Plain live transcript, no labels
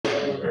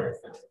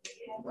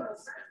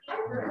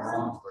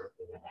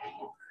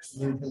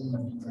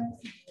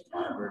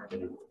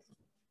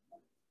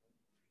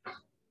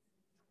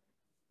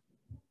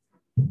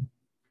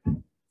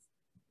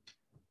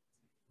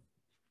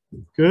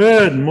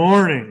Good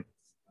morning.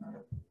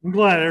 I'm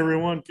glad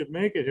everyone could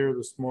make it here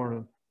this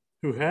morning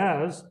who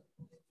has.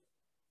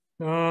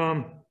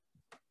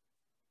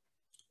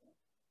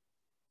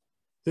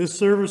 This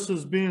service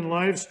is being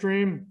live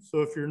streamed,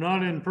 so if you're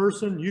not in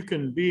person, you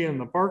can be in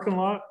the parking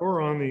lot or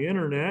on the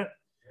internet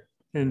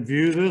and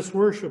view this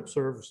worship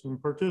service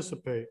and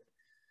participate.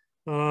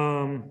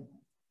 There's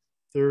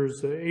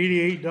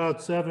 88.7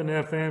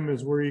 FM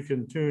is where you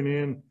can tune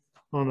in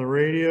on the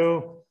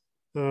radio.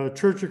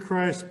 Church of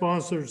Christ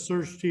sponsored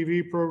Search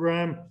TV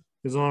program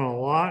is on a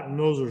lot, and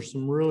those are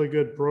some really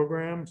good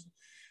programs.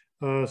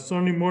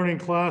 Sunday morning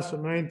class at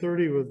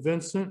 9:30 with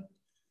Vincent.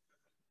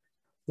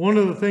 One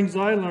of the things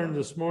I learned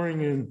this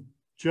morning in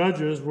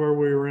Judges, where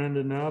we were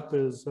ending up,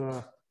 is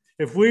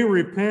if we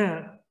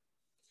repent,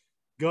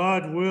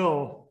 God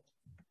will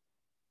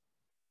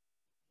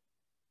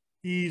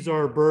ease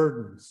our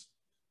burdens.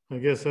 I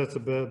guess that's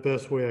the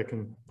best way I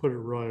can put it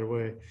right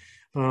away.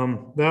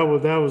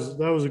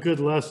 That was a good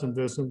lesson,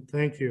 Vincent.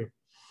 Thank you.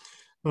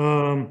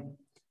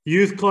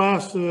 Youth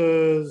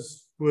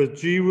classes with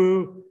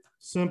Jiwoo,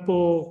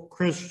 Simple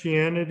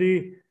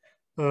Christianity.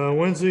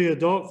 Wednesday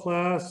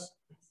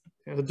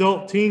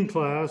adult teen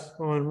class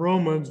on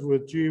Romans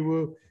with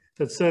Jiwoo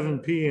at 7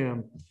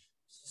 p.m.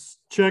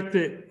 Check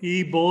the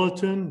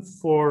e-bulletin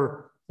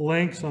for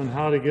links on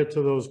how to get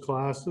to those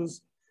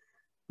classes.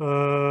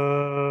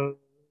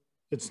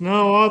 It's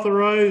now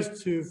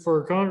authorized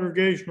for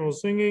congregational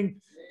singing,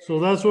 so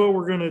that's what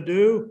we're going to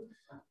do.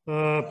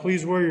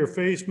 Please wear your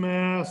face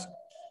mask.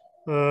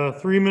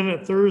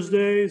 3-minute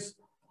Thursdays,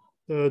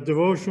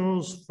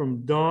 devotionals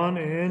from Dawn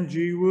and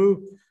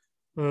Jiwoo.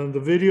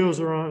 The videos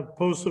are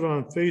posted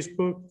on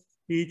Facebook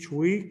each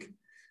week.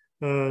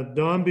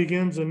 Dawn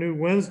begins a new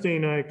Wednesday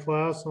night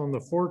class on the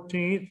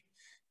 14th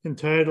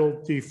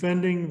entitled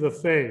Defending the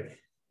Faith.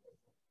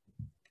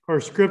 Our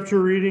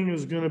scripture reading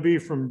is going to be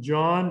from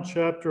John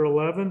chapter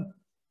 11,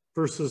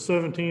 verses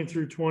 17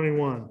 through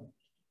 21.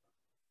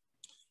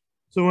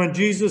 So when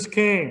Jesus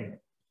came,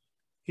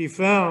 he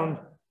found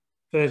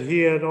that he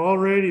had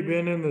already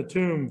been in the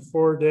tomb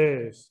 4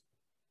 days.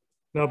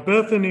 Now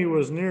Bethany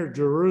was near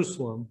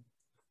Jerusalem,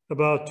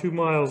 about 2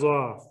 miles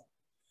off,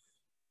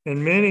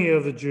 and many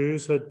of the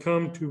Jews had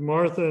come to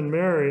Martha and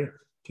Mary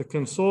to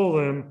console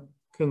them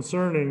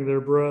concerning their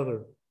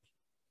brother.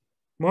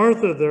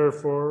 Martha,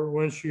 therefore,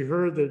 when she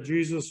heard that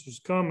Jesus was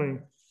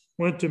coming,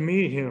 went to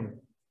meet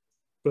him,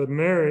 but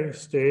Mary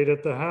stayed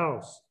at the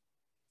house.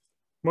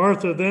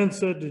 Martha then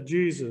said to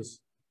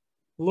Jesus,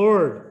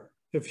 "Lord,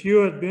 if you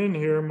had been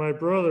here, my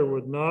brother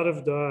would not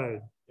have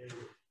died."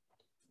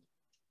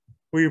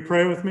 Will you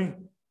pray with me?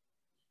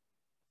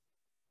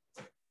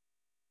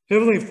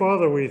 Heavenly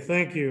Father, we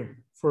thank you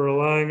for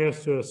allowing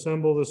us to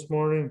assemble this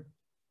morning.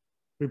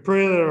 We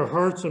pray that our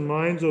hearts and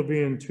minds will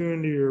be in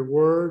tune to your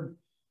word.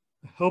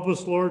 Help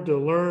us, Lord, to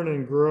learn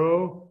and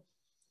grow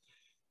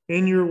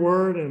in your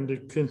word and to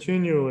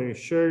continually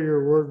share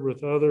your word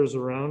with others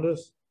around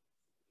us.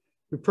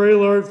 We pray,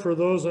 Lord, for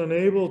those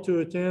unable to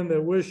attend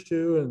that wish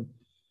to, and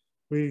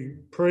we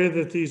pray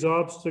that these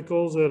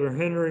obstacles that are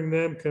hindering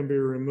them can be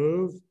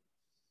removed.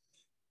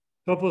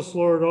 Help us,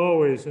 Lord,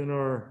 always in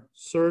our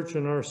search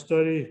and our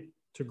study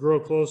to grow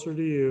closer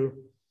to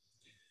you.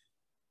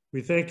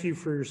 We thank you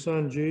for your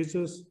Son,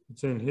 Jesus.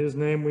 It's in his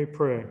name we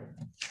pray.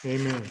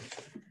 Amen.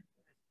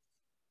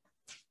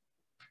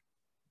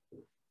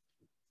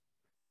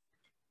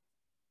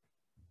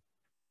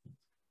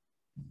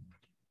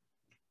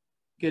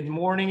 Good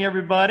morning,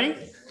 everybody.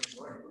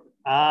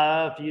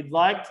 If you'd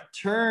like to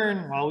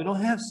turn, well, we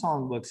don't have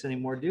songbooks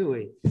anymore, do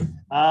we?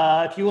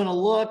 If you want to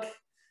look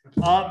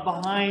up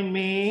behind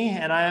me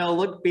and I'll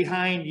look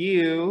behind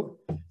you,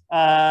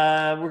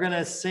 we're going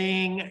to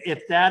sing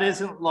If That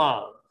Isn't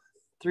Love,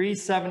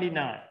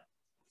 379.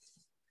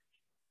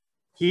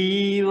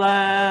 He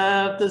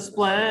left the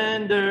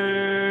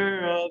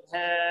splendor of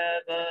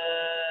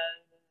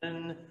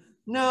heaven,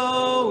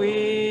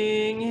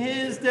 knowing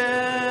his destiny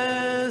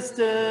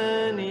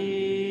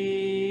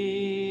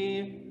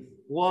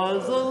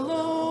was a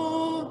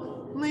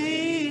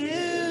lonely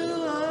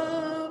hill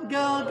of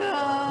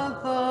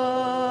Golgotha,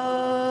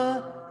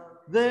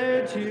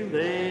 there to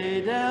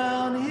lay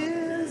down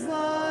his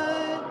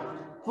life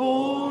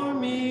for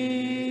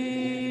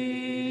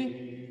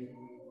me.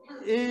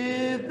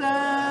 If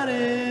that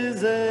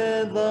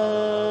isn't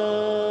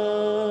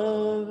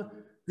love,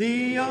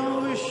 the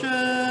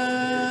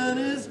ocean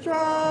is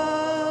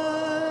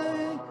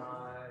dry.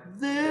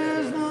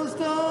 There's no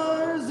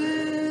stars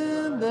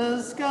in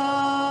the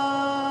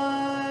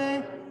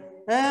sky,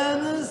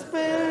 and the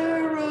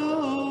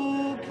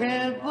sparrow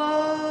can't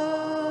fly.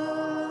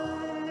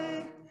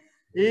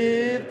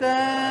 If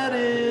that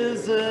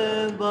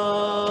isn't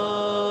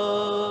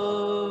love,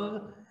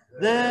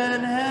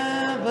 then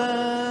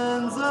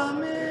heaven's a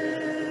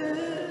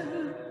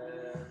myth.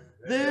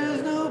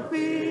 There's no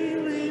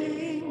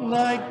feeling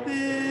like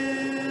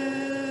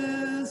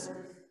this,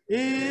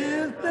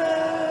 if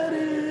that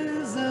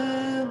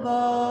isn't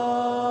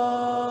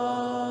love.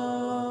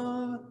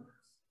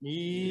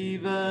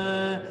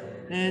 Even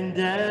in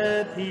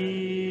death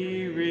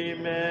he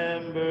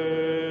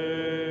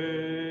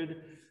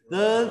remembered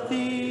the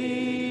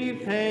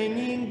thief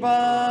hanging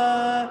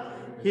by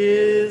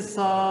his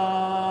side.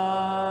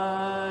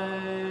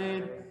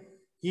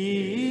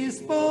 He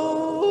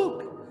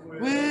spoke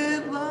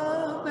with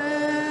love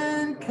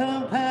and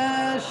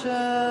compassion.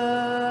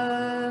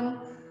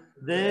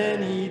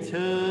 Then he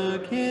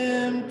took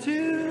him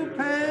to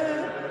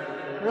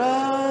paradise.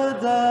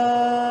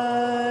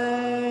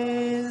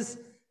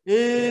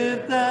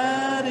 If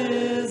that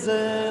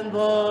isn't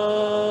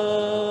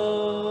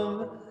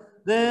love,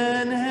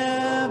 then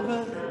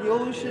heaven, the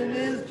ocean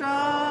is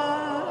dry.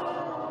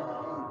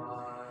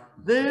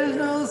 There's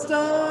no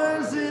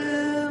stars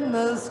in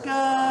the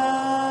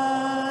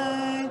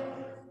sky,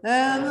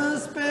 and the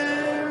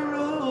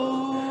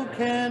sparrow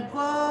can't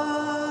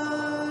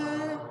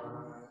fly.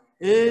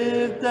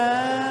 If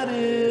that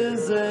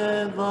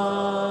isn't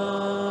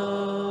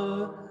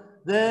love,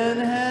 then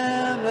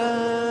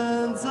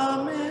heaven's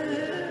a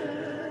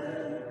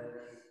myth.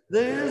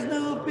 There's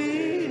no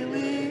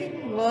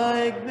feeling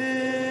like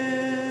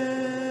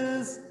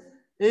this,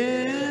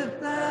 if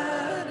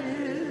that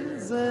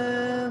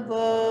isn't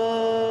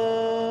love.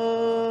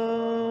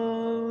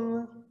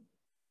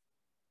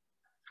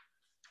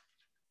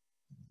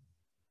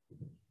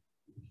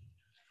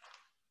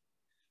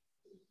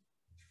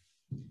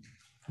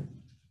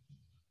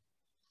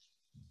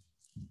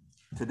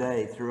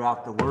 Today,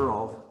 throughout the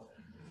world,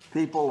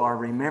 people are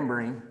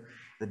remembering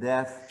the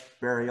death,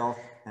 burial,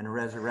 and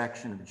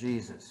resurrection of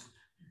Jesus.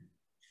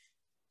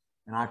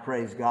 And I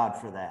praise God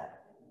for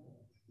that.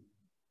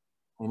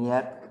 And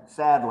yet,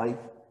 sadly,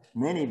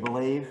 many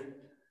believe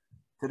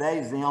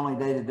today's the only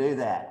day to do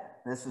that.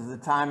 This is the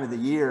time of the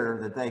year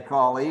that they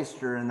call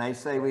Easter, and they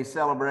say we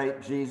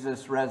celebrate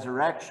Jesus'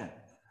 resurrection.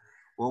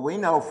 Well, we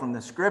know from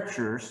the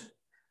scriptures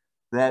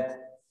that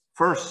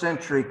first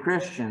century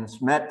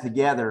Christians met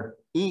together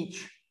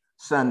each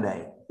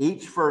Sunday,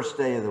 each first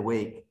day of the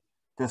week,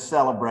 to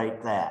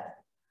celebrate that.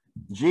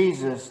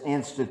 Jesus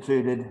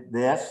instituted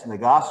this, and the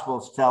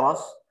Gospels tell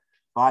us,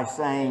 by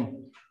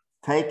saying,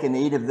 "Take and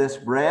eat of this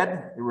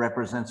bread," it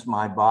represents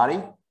my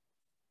body,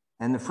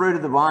 "and the fruit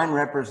of the vine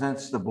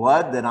represents the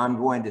blood that I'm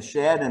going to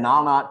shed, and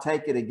I'll not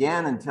take it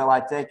again until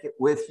I take it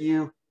with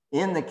you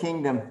in the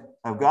kingdom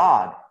of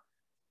God."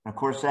 And of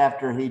course,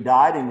 after he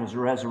died and was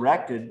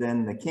resurrected,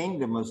 then the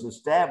kingdom was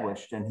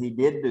established, and he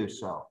did do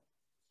so.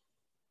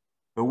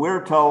 But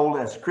we're told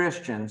as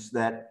Christians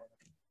that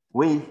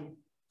we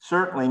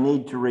certainly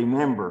need to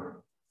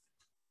remember,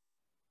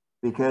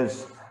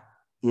 because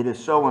it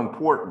is so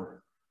important.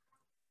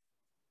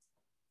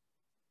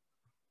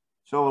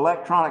 So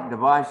electronic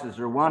devices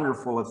are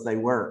wonderful if they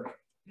work.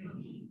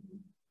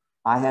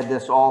 I had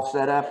this all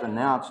set up and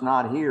now it's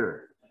not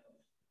here.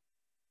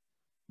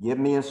 Give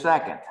me a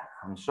second.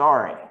 I'm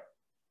sorry.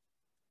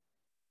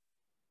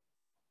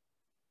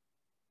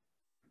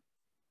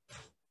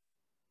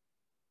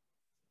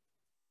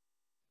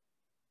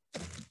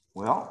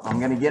 Well, I'm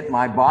going to get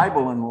my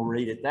Bible and we'll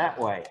read it that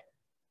way.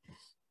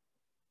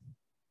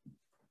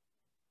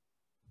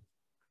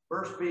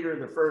 1 Peter,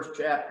 the first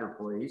chapter,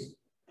 please.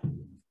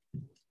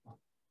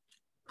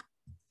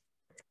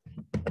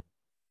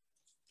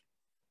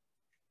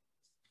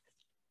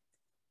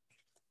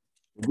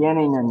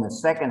 Beginning in the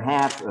second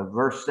half of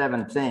verse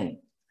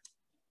 17.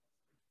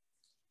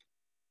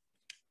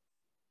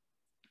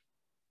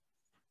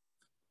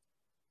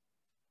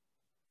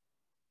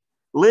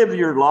 Live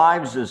your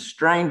lives as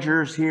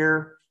strangers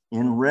here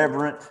in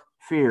reverent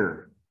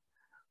fear.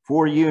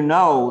 For you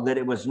know that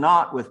it was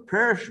not with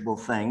perishable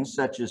things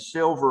such as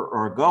silver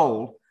or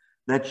gold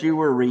that you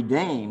were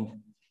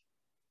redeemed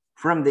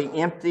from the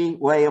empty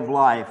way of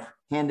life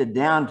handed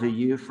down to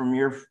you from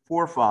your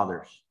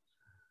forefathers,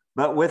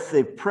 but with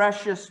the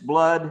precious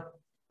blood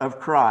of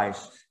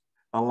Christ,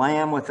 a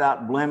lamb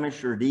without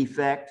blemish or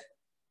defect.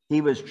 He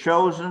was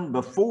chosen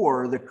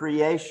before the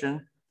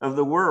creation of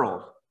the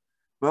world,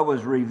 but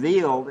was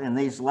revealed in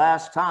these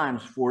last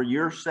times for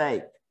your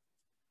sake.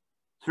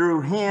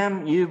 Through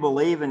him you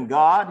believe in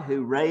God,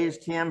 who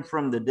raised him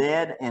from the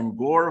dead and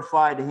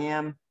glorified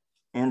him,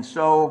 and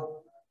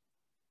so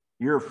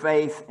your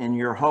faith and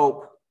your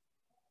hope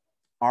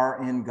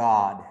are in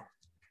God.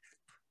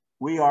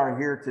 We are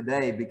here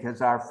today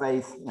because our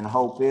faith and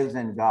hope is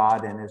in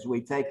God, and as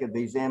we take of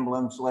these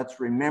emblems,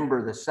 let's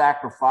remember the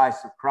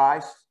sacrifice of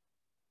Christ,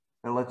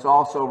 but let's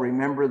also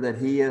remember that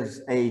he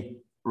is a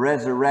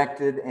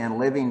resurrected and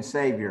living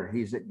Savior.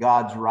 He's at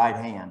God's right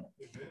hand.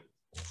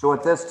 So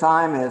at this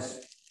time, as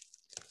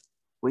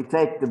we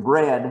take the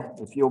bread,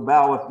 if you'll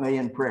bow with me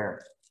in prayer.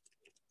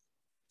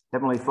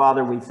 Heavenly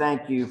Father, we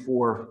thank you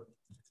for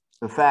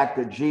the fact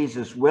that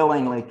Jesus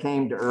willingly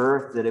came to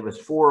earth, that it was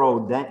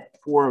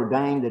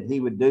foreordained that he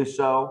would do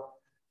so,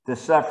 to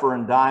suffer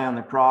and die on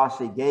the cross.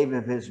 He gave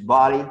of his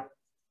body.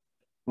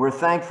 We're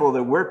thankful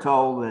that we're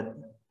told that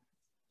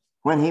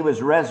when he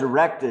was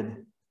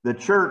resurrected, The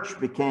church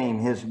became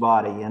his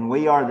body, and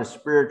we are the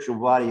spiritual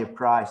body of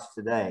Christ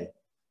today.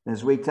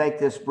 As we take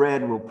this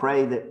bread, we'll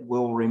pray that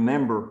we'll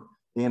remember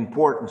the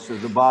importance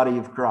of the body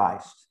of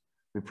Christ.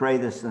 We pray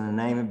this in the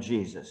name of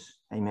Jesus.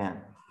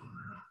 Amen.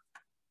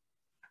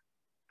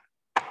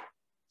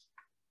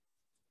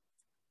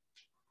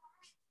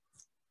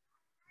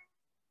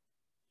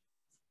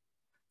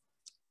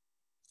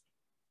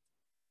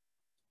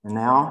 And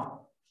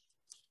now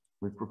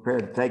we prepare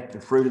to take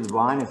the fruit of the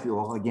vine. If you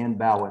will again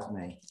bow with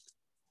me.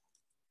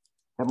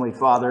 Heavenly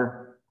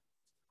Father,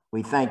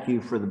 we thank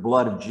you for the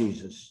blood of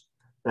Jesus,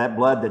 that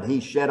blood that he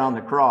shed on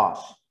the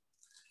cross,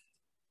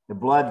 the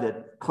blood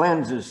that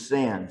cleanses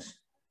sins.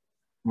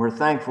 We're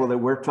thankful that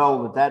we're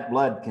told that that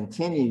blood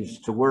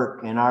continues to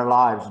work in our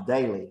lives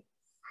daily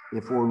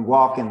if we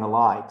walk in the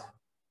light.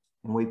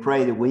 And we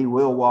pray that we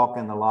will walk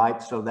in the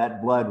light so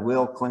that blood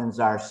will cleanse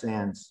our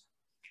sins.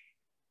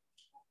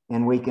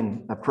 And we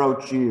can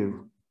approach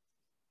you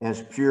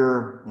as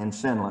pure and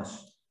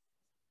sinless.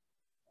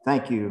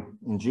 Thank you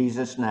in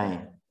Jesus'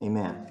 name.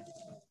 Amen.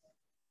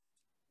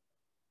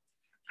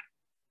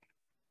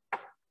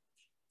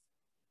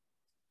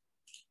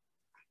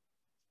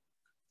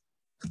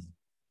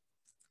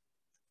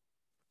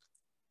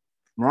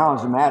 Now,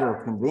 as a matter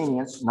of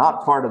convenience,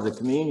 not part of the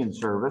communion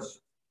service,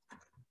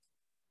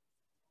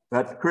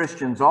 but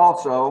Christians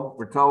also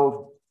were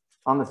told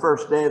on the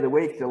first day of the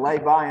week to lay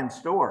by and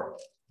store.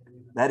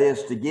 That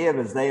is, to give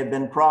as they have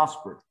been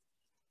prospered.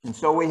 And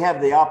so we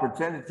have the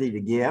opportunity to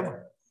give.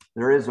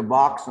 There is a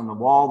box on the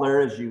wall there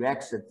as you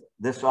exit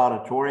this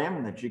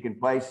auditorium that you can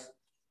place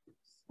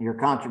your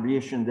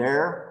contribution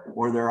there,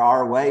 or there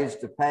are ways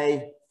to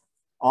pay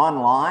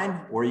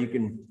online, or you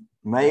can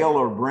mail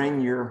or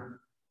bring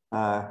your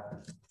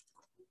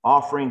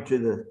offering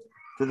to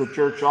the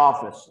church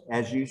office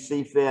as you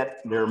see fit.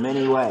 There are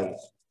many ways.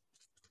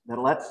 But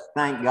let's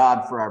thank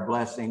God for our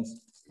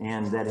blessings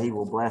and that he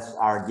will bless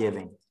our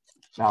giving.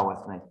 Bow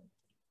with me.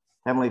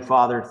 Heavenly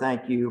Father,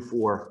 thank you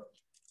for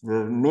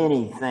the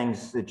many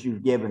things that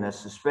you've given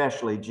us,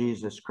 especially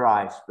Jesus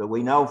Christ. But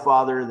we know,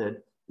 Father,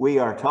 that we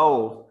are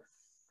told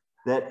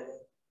that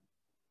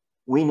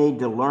we need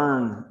to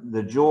learn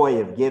the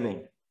joy of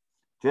giving.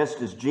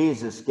 Just as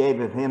Jesus gave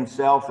of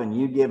himself and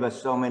you give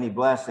us so many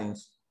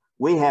blessings,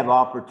 we have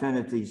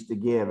opportunities to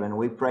give. And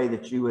we pray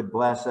that you would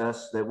bless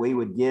us, that we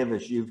would give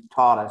as you've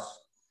taught us,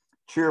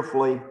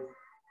 cheerfully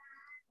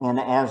and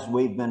as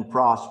we've been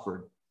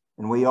prospered.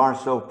 And we are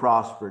so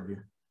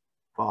prospered,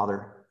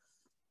 Father.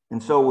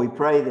 And so we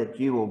pray that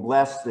you will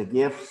bless the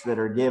gifts that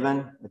are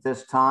given at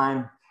this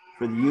time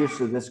for the use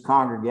of this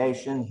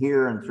congregation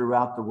here and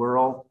throughout the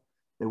world,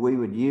 that we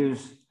would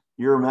use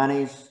your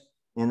monies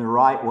in the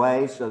right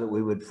way so that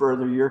we would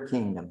further your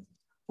kingdom.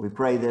 We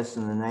pray this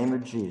in the name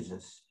of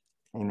Jesus.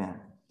 Amen.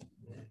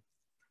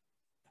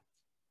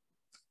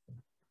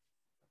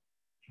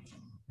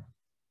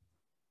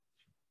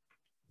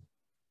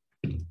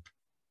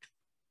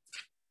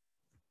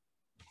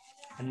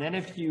 And then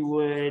if you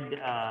would,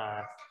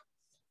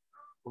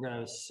 we're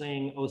going to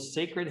sing "O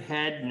Sacred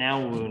Head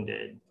Now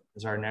Wounded"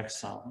 is our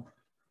next song.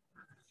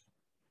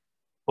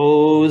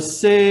 O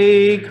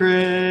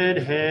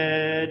sacred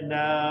head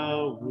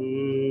now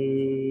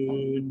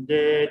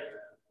wounded,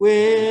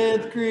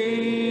 with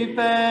grief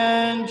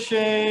and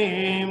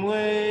shame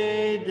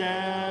weighed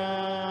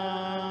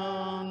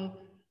down,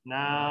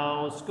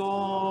 now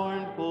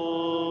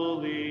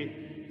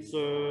scornfully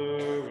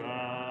surrounded,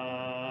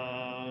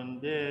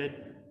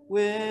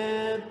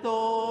 with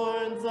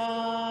thorns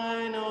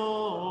thine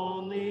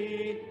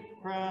only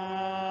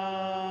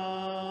crown.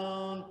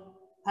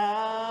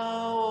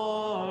 How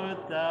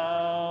art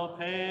thou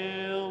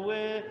pale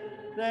with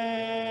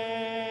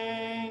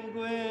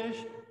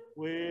anguish,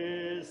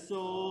 with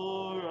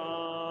sore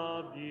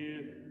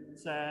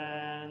abuse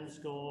and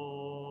scorn?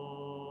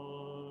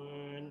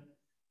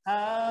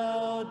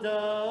 How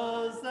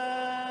does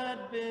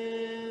that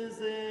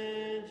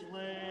visage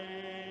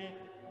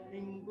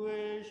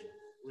languish,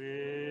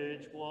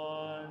 which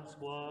once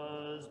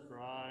was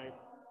bright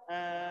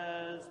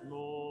as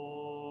morn?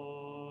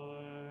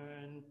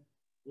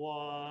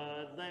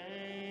 What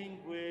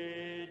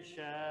language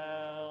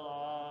shall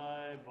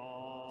I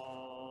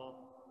borrow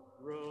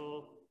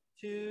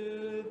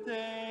to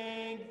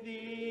thank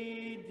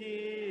thee,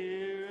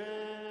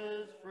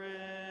 dearest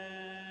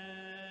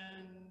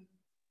friend,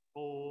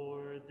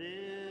 for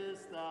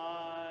this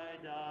thy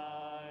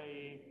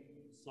dying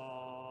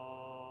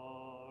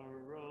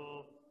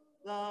sorrow,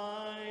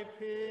 thy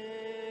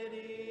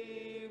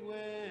pity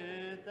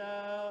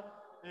without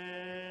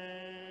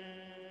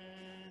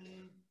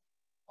end?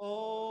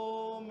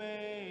 O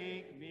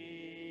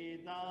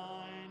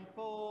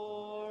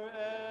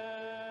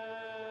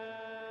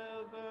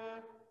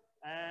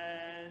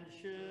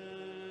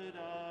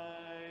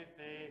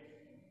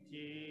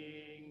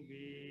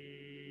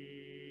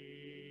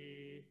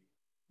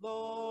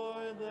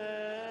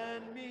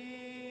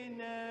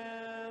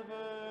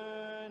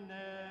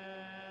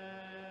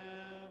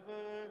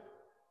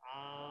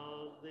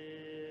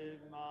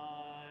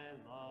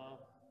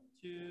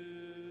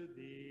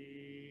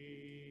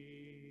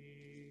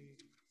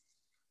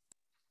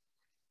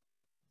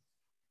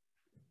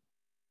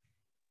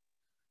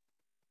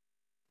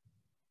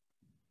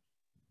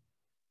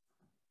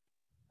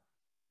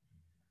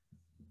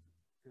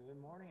Good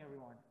morning,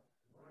 everyone.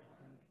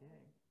 Okay.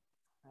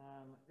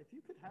 If you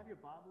could have your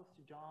Bibles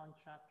to John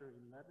chapter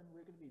 11,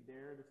 we're going to be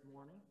there this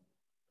morning.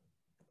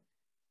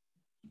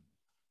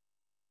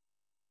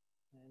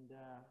 And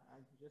I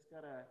just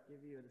got to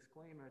give you a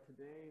disclaimer.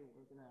 Today,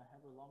 we're going to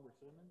have a longer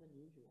sermon than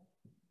usual.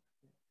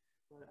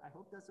 But I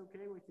hope that's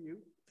okay with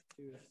you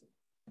to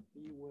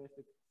be with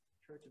the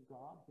Church of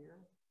God here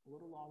a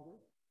little longer,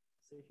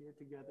 sit here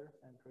together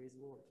and praise the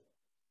Lord.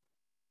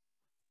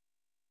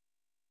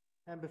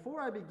 And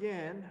before I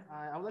begin,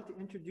 I would like to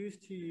introduce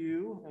to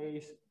you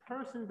a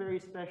person very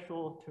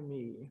special to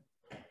me.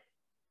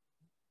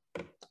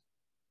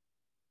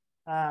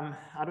 I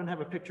don't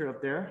have a picture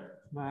up there,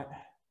 but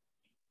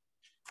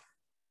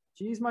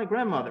she's my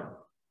grandmother.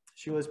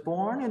 She was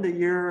born in the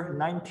year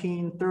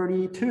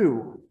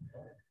 1932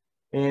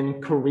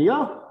 in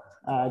Korea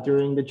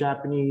during the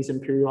Japanese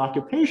imperial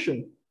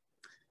occupation,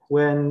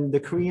 when the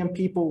Korean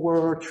people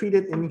were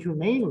treated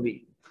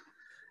inhumanely.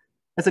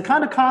 It's a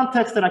kind of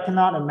context that I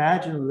cannot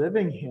imagine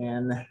living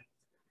in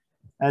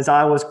as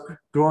I was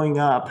growing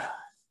up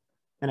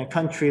in a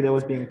country that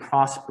was being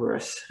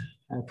prosperous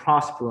and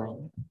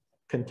prospering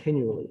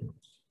continually.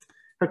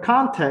 Her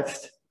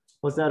context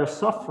was that of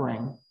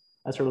suffering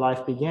as her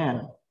life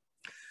began.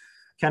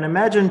 Can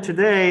imagine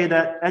today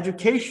that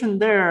education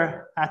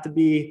there had to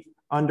be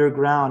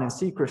underground in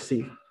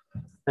secrecy,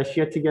 that she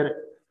had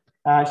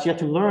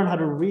to learn how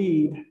to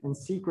read in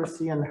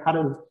secrecy and how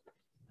to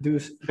do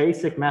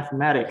basic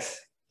mathematics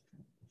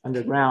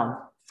underground.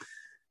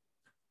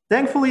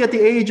 Thankfully, at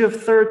the age of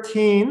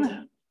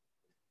 13,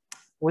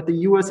 with the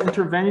US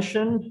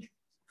intervention,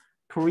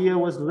 Korea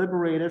was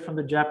liberated from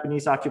the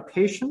Japanese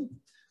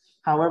occupation.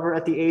 However,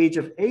 at the age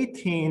of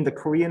 18, the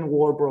Korean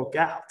War broke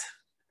out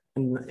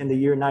in the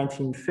year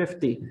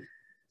 1950.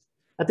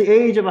 At the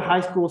age of a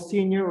high school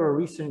senior or a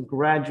recent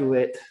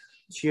graduate,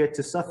 she had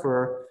to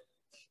suffer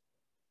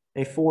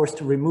a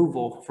forced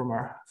removal from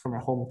her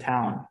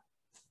hometown.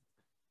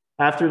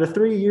 After the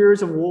 3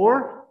 years of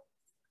war,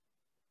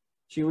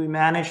 she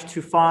managed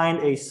to find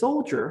a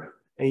soldier,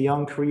 a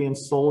young Korean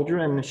soldier,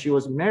 and she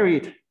was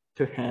married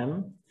to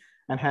him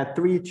and had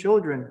 3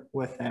 children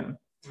with him.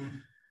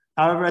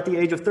 However, at the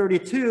age of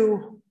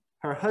 32,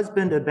 her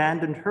husband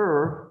abandoned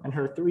her and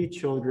her 3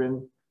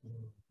 children,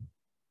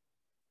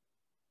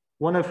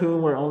 one of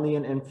whom were only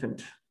an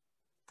infant.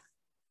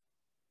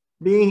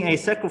 Being a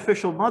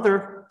sacrificial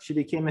mother, she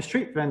became a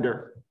street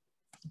vendor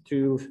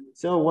to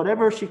sell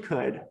whatever she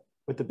could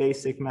with the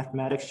basic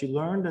mathematics she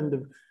learned and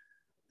the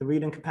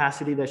reading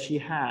capacity that she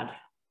had.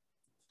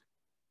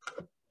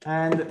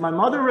 And my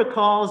mother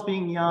recalls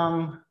being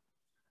young,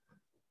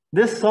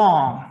 this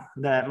song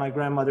that my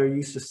grandmother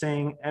used to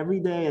sing every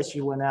day as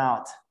she went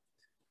out.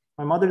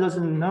 My mother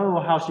doesn't know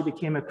how she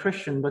became a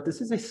Christian, but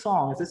this is a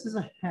song, this is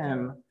a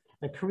hymn,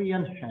 a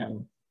Korean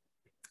hymn.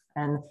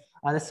 And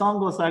the song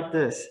goes like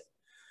this.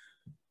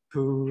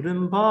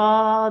 푸른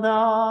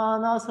바다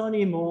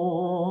나선이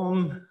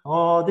몸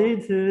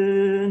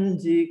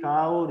어디든지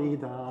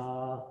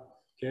가오리다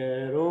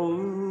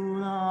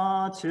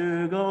괴로우나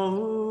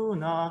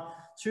즐거우나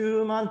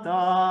주만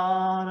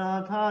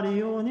따라가리오니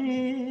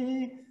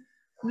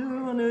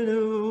눈을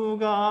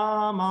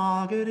누가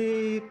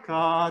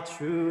막으리까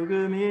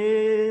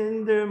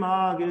죽음인들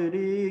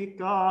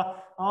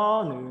막으리까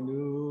어느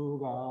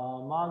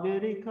누가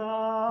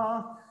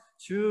막으리까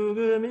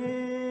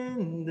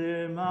죽음인들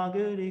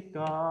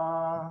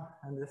막으리까.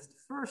 And this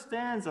first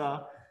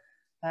stanza,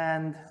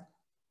 and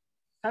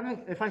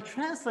if I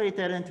translate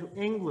that into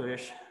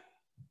English,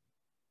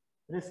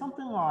 it is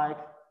something like,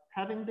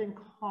 having been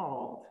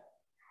called,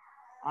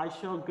 I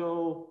shall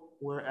go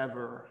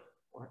wherever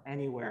or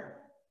anywhere.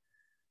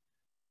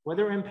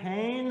 Whether in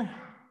pain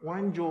or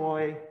in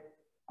joy,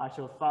 I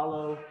shall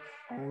follow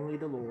only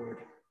the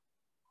Lord.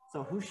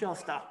 So who shall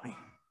stop me?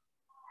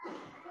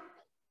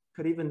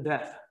 Could even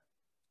death.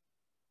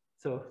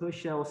 So who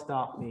shall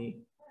stop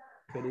me?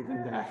 Could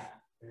even death.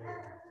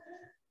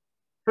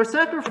 Her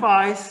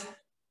sacrifice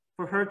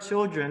for her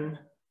children,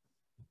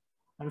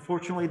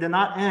 unfortunately, did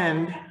not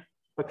end,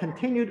 but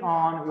continued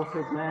on with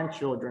her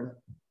grandchildren.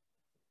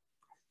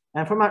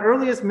 And from my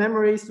earliest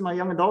memories to my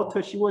young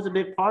adulthood, she was a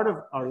big part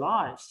of our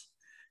lives.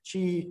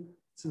 She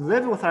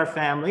lived with our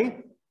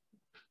family,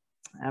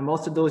 and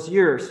most of those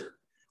years,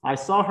 I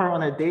saw her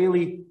on a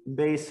daily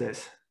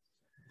basis.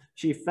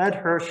 She fed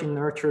her, she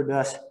nurtured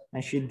us,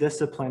 and she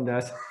disciplined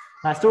us.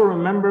 And I still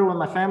remember when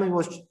my family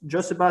was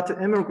just about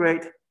to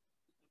immigrate,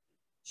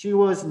 she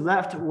was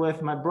left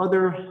with my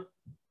brother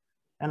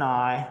and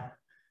I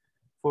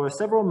for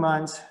several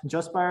months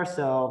just by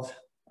ourselves,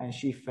 and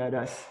she fed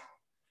us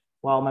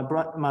while my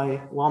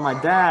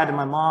dad and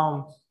my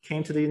mom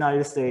came to the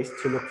United States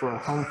to look for a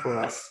home for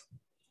us.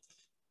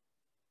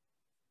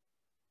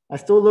 I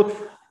still look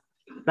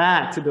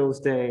back to those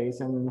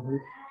days and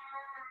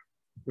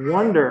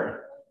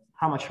wonder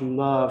how much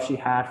love she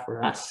had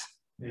for us.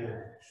 Yeah.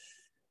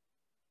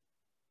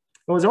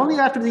 It was only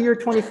after the year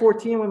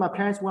 2014 when my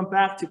parents went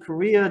back to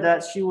Korea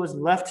that she was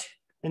left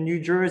in New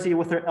Jersey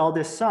with her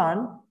eldest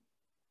son.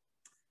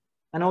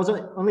 And it was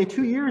only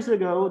 2 years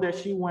ago that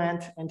she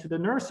went into the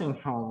nursing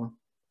home.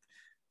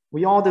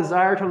 We all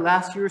desired her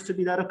last years to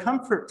be that of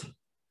comfort.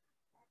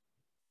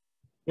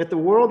 Yet the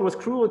world was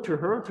cruel to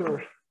her till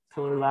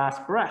her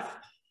last breath.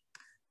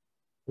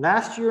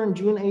 Last year, on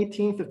June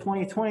 18th of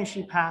 2020,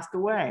 she passed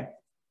away.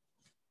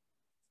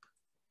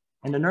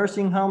 In the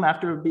nursing home,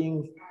 after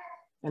being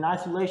in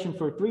isolation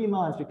for 3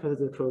 months because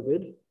of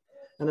COVID,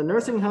 and the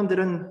nursing home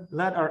didn't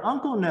let our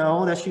uncle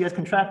know that she has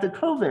contracted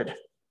COVID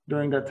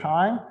during that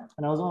time.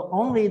 And it was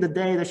only the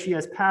day that she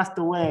has passed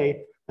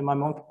away that my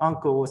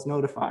uncle was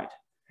notified.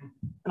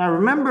 And I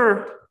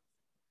remember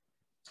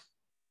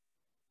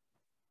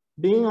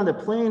being on the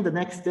plane the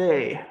next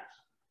day,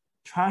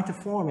 trying to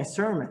form a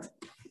sermon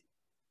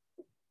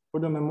for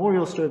the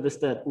memorial service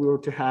that we were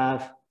to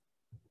have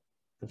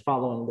the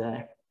following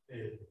day.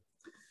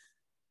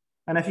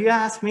 And if you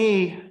ask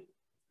me,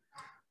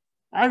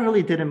 I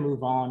really didn't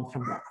move on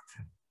from that.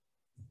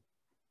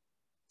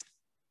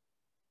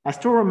 I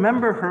still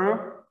remember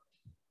her.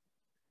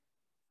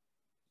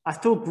 I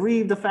still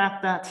grieve the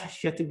fact that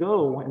she had to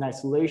go in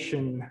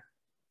isolation.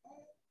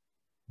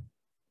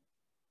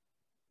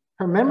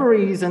 Her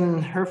memories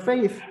and her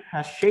faith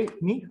has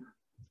shaped me.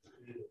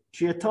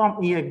 She had taught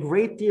me a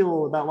great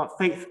deal about what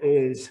faith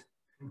is,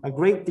 a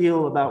great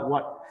deal about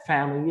what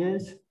family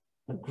is,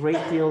 a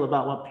great deal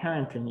about what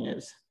parenting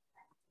is.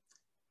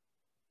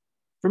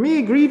 For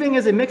me, grieving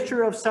is a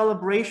mixture of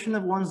celebration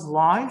of one's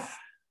life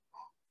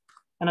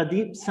and a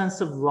deep sense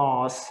of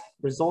loss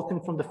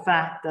resulting from the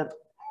fact that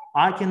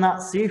I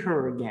cannot see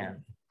her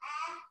again.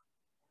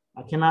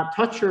 I cannot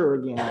touch her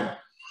again,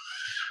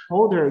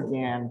 hold her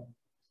again,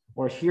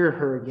 or hear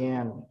her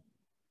again.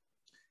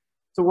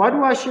 So why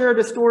do I share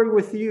this story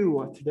with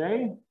you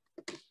today?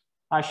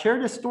 I share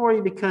this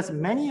story because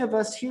many of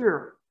us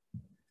here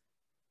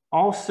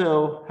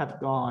also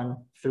have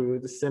gone through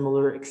the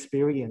similar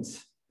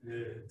experience.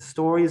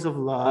 Stories of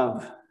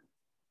love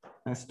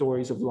and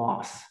stories of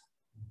loss.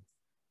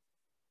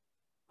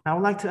 I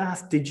would like to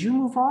ask, did you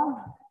move on?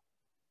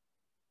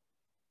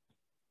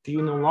 Do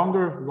you no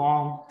longer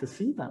long to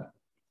see them?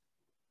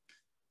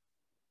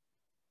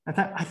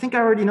 I think I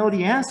already know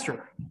the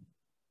answer.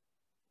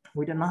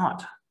 We did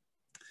not.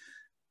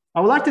 I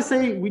would like to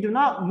say we do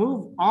not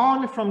move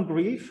on from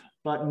grief,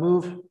 but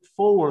move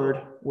forward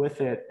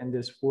with it in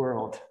this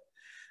world.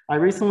 I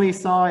recently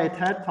saw a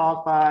TED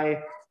Talk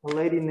by a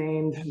lady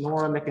named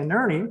Nora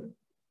McInerney,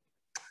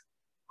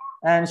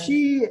 and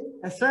she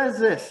says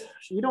this: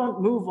 we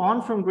don't move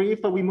on from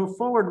grief, but we move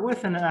forward with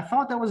it. And I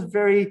thought that was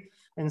very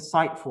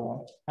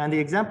insightful. And the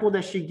example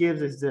that she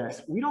gives is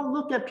this: we don't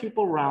look at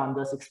people around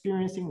us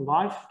experiencing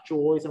life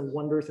joys and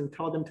wonders and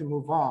tell them to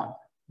move on,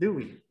 do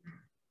we?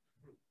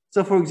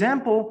 So for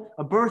example,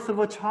 a birth of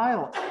a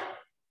child.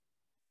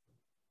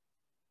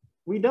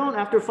 We don't,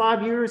 after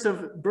 5 years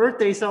of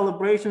birthday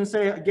celebration,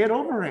 say, get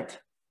over it.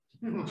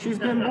 She's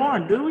been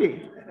born, do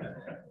we?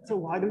 So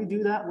why do we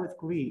do that with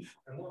grief?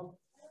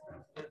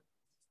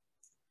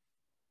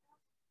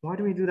 Why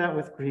do we do that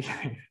with grief?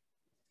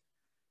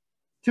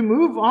 To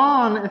move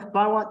on, if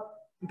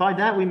by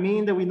that we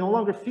mean that we no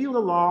longer feel the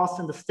loss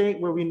in the state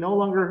where we no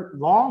longer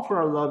long for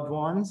our loved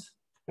ones,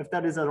 if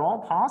that is at all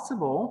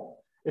possible,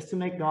 is to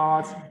make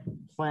God's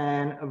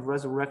plan of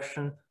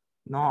resurrection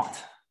naught.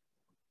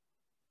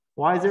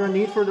 Why is there a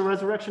need for the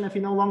resurrection if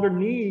we no longer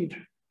need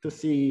to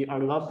see our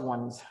loved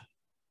ones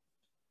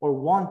or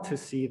want to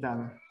see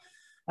them?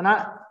 And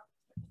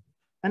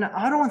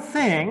I don't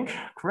think,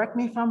 correct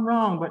me if I'm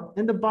wrong, but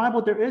in the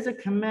Bible, there is a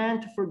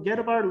command to forget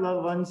about our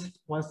loved ones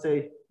once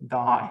they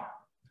die.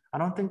 I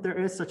don't think there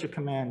is such a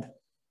command.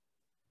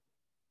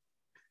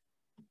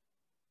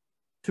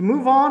 To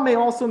move on may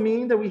also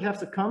mean that we have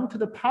succumbed to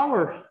the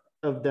power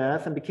of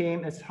death and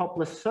became as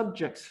helpless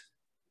subjects.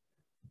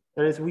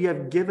 That is, we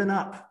have given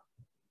up.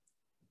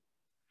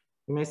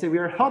 We may say we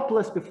are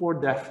helpless before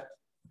death.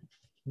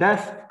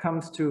 Death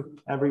comes to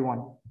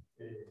everyone.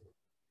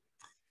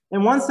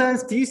 In one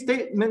sense, these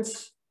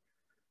statements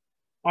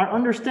are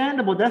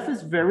understandable. Death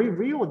is very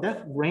real.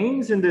 Death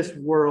reigns in this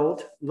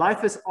world.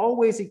 Life is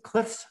always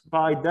eclipsed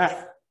by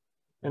death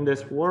in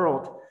this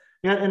world.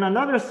 Yet in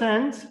another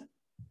sense,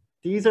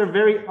 these are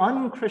very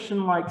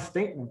un-Christian-like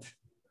statements.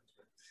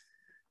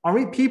 Are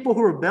we people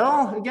who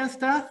rebel against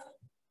death?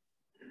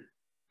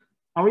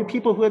 Are we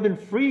people who have been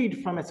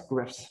freed from its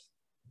grips?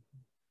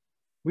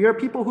 We are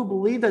people who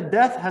believe that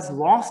death has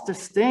lost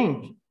its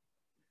sting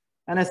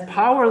and is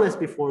powerless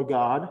before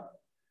God,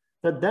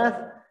 that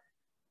death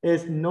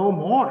is no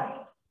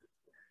more.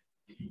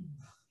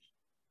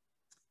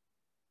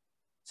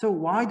 So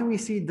why do we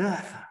see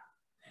death?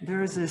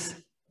 There is this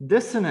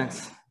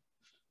dissonance.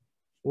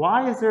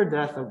 Why is there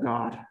death of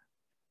God?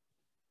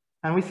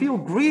 And we feel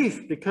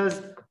grief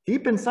because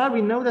deep inside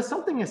we know that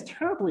something is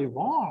terribly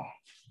wrong,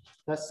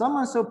 that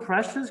someone so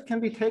precious can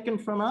be taken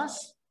from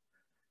us.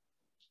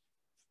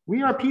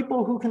 We are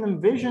people who can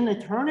envision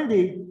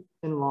eternity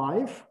in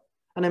life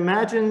and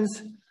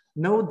imagines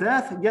no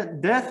death,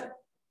 yet death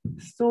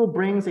still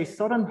brings a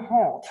sudden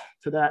halt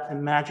to that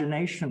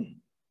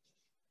imagination.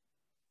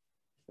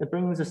 It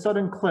brings a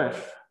sudden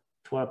cliff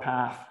to our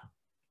path.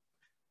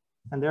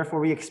 and therefore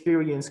we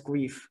experience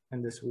grief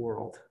in this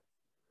world.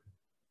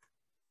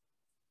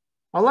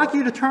 I'd like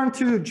you to turn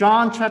to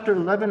John chapter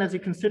 11 as you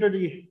consider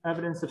the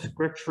evidence of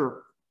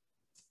Scripture.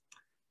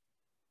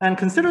 And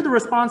consider the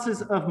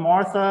responses of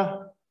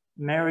Martha,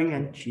 Mary,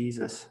 and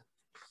Jesus.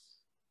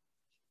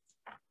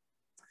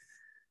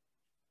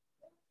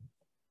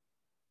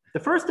 The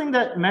first thing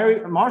that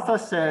Martha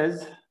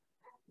says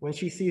when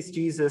she sees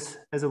Jesus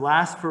is the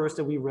last verse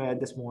that we read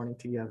this morning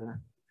together.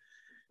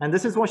 And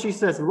this is what she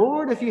says,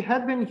 "Lord, if you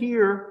had been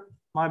here,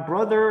 my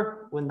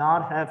brother would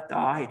not have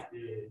died."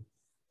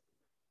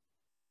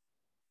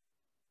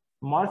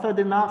 Martha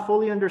did not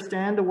fully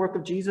understand the work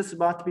of Jesus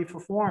about to be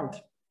performed.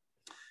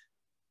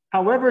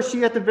 However,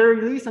 she at the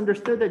very least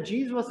understood that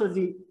Jesus was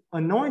the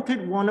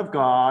anointed one of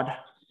God,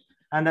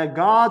 and that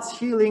God's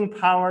healing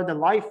power, the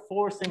life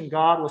force in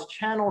God, was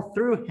channeled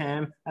through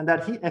him, and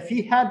that if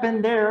he had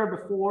been there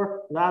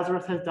before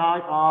Lazarus had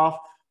died off,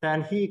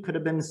 then he could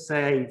have been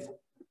saved.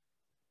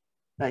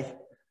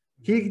 That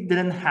he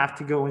didn't have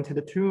to go into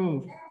the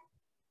tomb.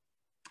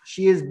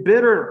 She is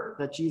bitter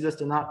that Jesus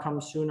did not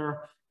come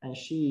sooner, and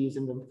she's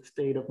in the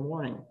state of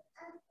mourning.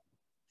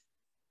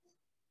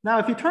 Now,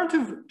 if you turn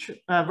to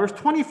verse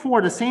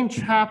 24, the same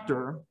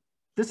chapter,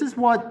 this is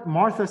what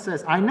Martha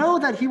says. "I know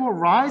that he will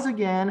rise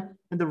again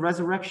in the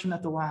resurrection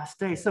at the last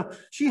day." So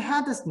she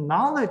had this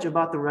knowledge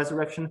about the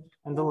resurrection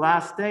and the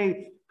last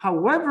day.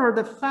 However,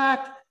 the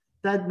fact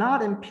did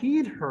not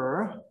impede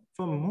her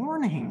from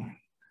mourning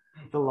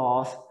the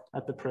loss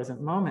at the present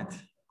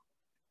moment.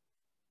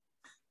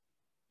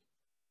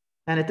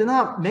 And it did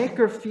not make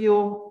her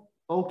feel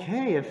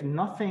okay if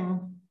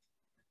nothing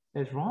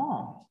is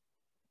wrong.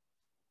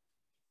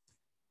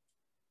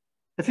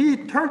 If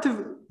you turn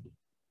to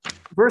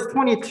verse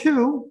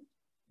 22,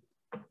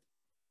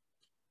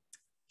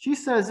 she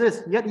says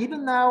this, "Yet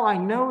even now I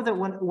know that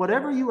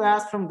whatever you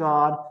ask from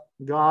God,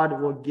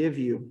 God will give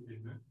you."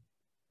 Amen.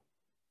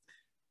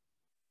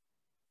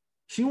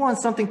 She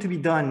wants something to be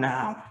done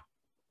now.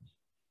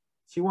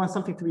 She wants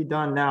something to be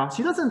done now.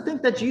 She doesn't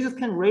think that Jesus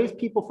can raise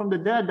people from the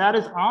dead. That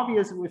is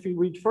obvious if you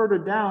read further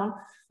down.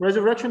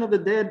 Resurrection of the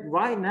dead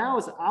right now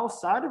is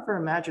outside of her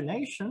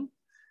imagination.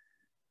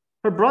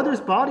 Her brother's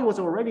body was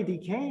already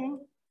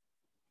decaying.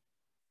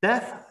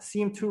 Death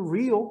seemed too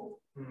real.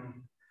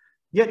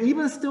 Yet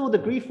even still, the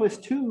grief was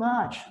too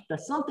much that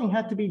something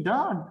had to be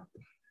done.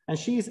 And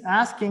she's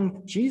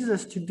asking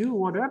Jesus to do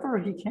whatever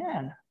he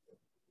can.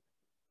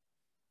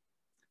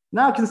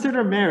 Now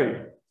consider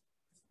Mary.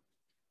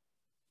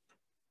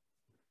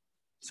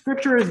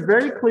 Scripture is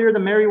very clear that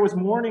Mary was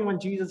mourning when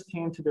Jesus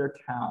came to their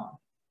town.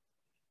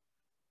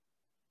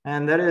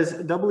 And that is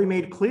doubly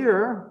made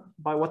clear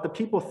by what the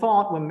people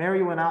thought when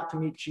Mary went out to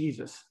meet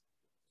Jesus.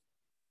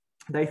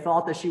 They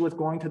thought that she was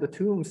going to the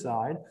tomb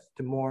side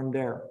to mourn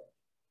there.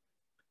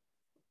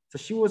 So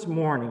she was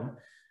mourning.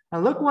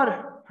 And look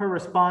what her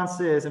response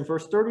is in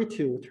verse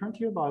 32. Turn to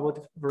your Bible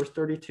to verse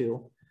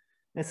 32.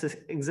 It's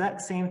the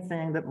exact same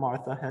thing that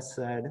Martha has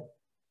said.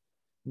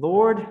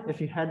 "Lord,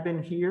 if you had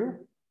been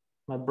here,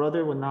 my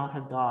brother would not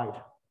have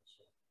died."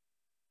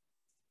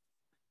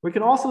 We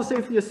can also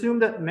safely assume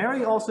that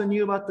Mary also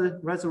knew about the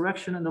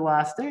resurrection in the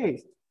last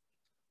days.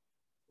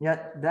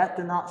 Yet that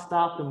did not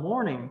stop the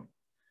mourning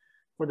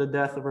for the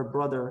death of her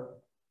brother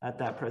at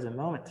that present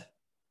moment.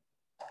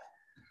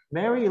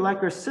 Mary, like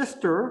her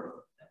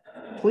sister,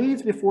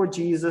 pleads before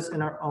Jesus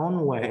in her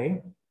own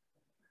way,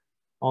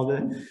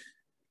 although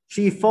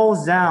she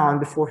falls down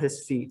before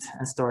his feet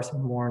and starts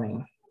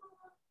mourning.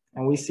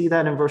 And we see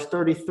that in verse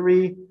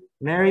 33,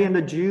 Mary and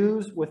the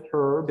Jews with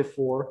her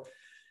before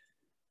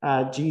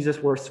Jesus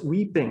were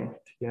weeping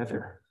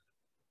together.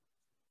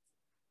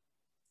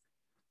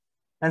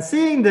 And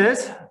seeing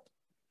this,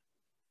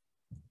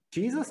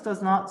 Jesus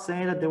does not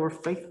say that they were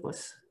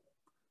faithless.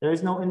 There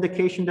is no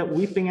indication that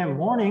weeping and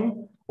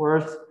mourning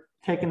were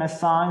taken as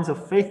signs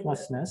of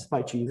faithlessness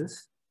by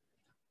Jesus.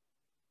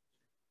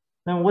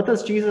 Then what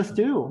does Jesus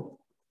do?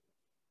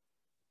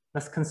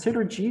 Let's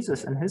consider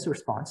Jesus and his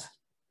response.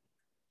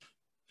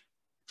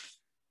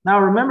 Now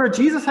remember,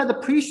 Jesus had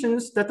the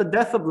prescience that the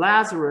death of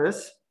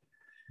Lazarus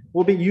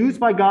will be used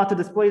by God to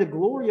display the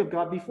glory of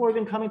God before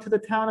even coming to the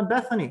town of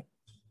Bethany.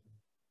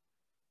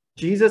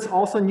 Jesus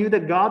also knew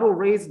that God will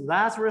raise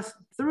Lazarus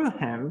through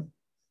him,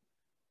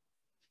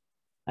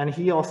 and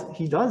he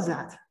does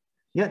that.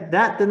 Yet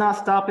that did not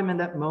stop him in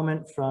that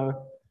moment from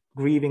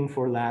grieving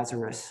for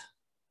Lazarus.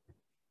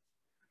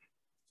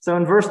 So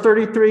in verse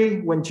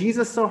 33, when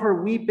Jesus saw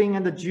her weeping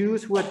and the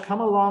Jews who had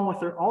come along with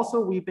her also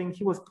weeping,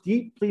 he was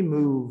deeply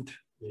moved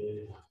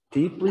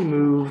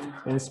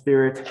in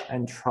spirit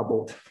and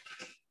troubled.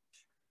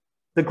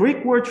 The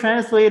Greek word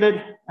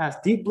translated as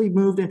deeply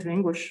moved into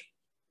English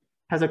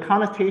has a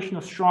connotation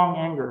of strong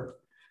anger.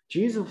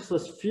 Jesus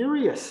was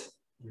furious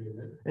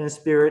in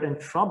spirit and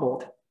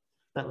troubled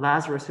that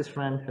Lazarus, his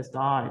friend, has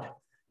died.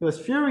 He was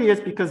furious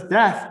because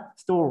death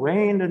still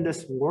reigned in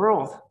this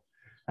world,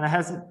 and it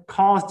has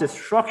caused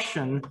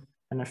destruction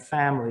in a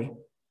family.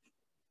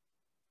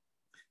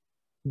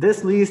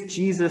 This leads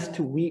Jesus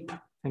to weep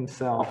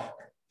himself.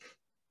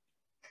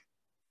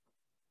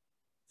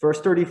 Verse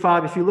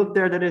 35, if you look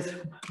there, that is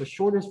the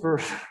shortest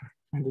verse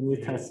in the New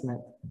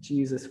Testament.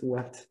 Jesus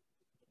wept.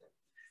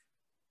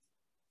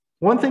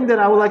 One thing that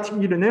I would like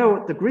you to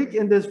know, the Greek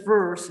in this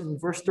verse, in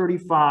verse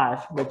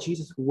 35, that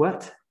Jesus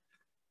wept,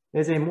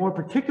 is a more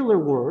particular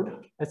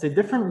word. It's a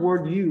different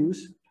word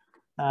used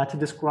to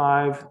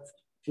describe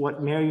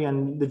what Mary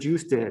and the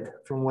Jews did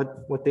from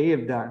what they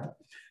have done.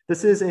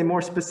 This is a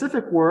more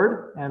specific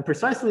word, and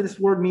precisely this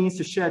word means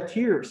to shed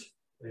tears.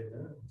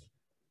 Amen.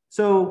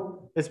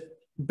 So it's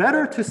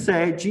better to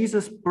say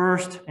Jesus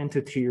burst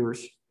into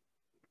tears.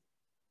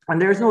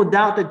 And there's no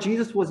doubt that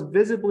Jesus was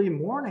visibly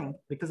mourning,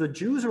 because the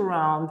Jews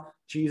around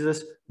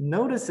Jesus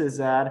notices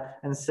that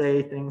and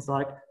say things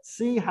like,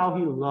 see how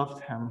he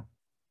loved him.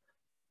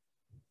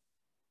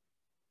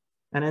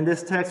 And in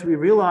this text, we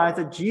realize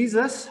that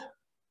Jesus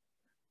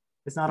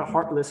is not a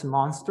heartless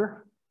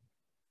monster.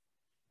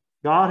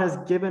 God has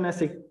given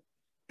us a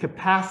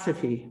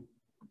capacity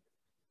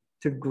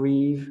to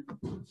grieve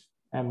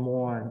and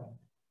mourn.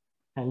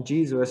 And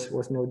Jesus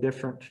was no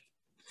different.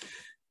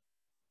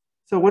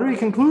 So what do we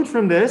conclude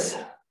from this?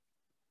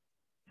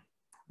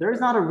 There is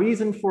not a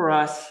reason for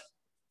us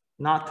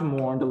not to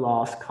mourn the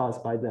loss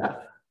caused by death.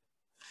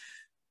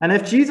 And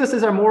if Jesus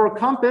is our moral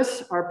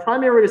compass, our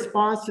primary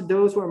response to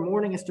those who are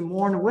mourning is to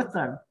mourn with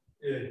them.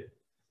 Yeah.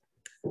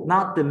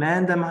 Not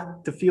demand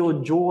them to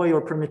feel joy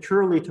or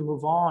prematurely to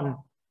move on.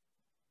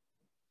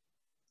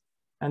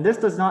 And this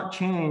does not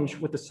change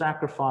with the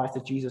sacrifice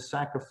that Jesus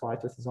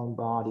sacrificed with his own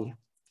body.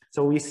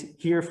 So we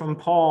hear from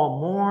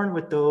Paul, mourn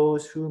with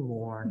those who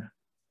mourn.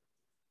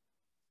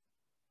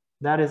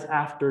 That is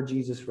after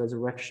Jesus'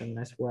 resurrection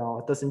as well.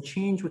 It doesn't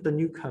change with the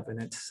new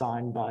covenant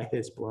signed by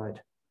his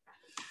blood.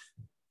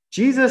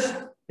 Jesus,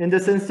 in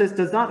this instance,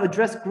 does not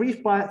address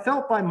grief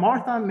felt by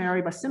Martha and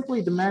Mary by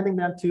simply demanding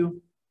them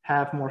to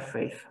have more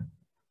faith,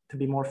 to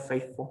be more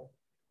faithful.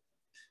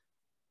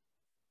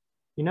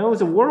 You know,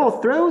 the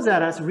world throws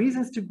at us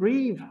reasons to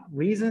grieve,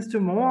 reasons to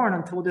mourn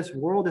until this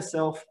world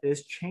itself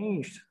is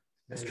changed,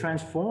 is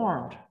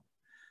transformed.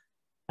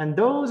 And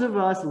those of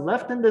us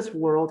left in this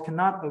world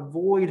cannot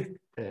avoid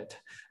it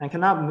and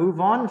cannot move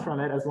on from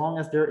it as long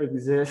as there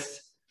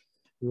exists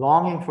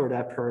longing for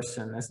that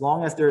person, as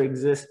long as there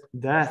exists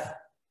death.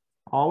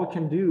 All we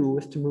can do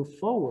is to move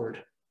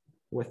forward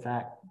with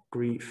that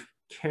grief,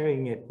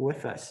 carrying it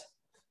with us.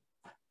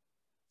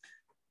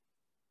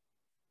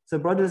 So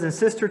brothers and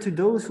sisters, to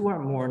those who are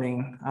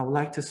mourning, I would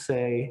like to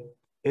say,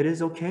 it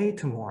is okay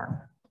to mourn.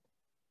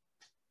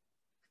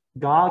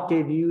 God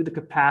gave you the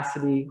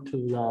capacity to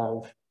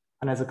love,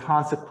 and as a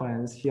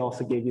consequence, he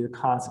also gave you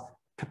the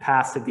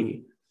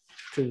capacity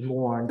to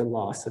mourn the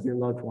loss of your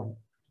loved one.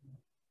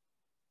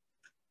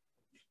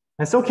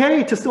 It's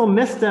okay to still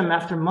miss them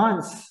after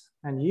months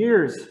and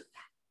years.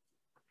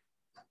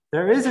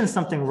 There isn't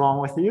something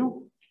wrong with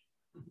you.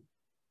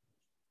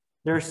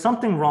 There's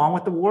something wrong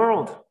with the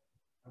world.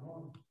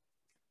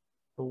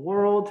 The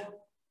world,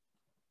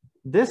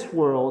 this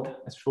world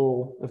is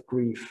full of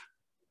grief.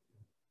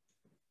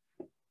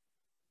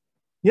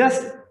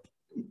 Yes,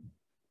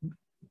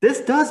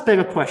 this does beg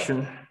a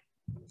question.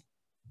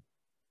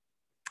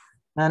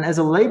 And as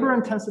a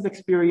labor-intensive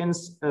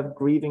experience of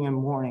grieving and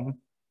mourning,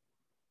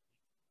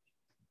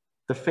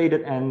 the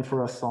fated end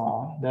for us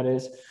all, that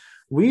is,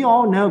 we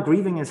all know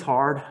grieving is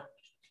hard.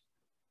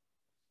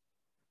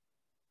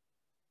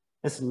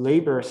 It's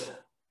laborious.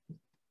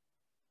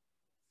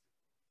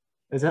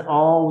 Is that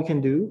all we can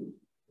do?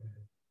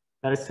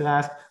 That is to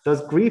ask,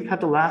 does grief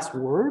have the last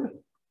word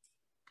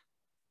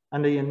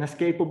and the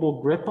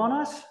inescapable grip on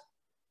us?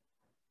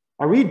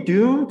 Are we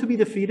doomed to be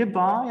defeated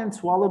by and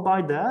swallowed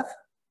by death?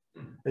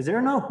 Is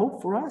there no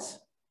hope for us?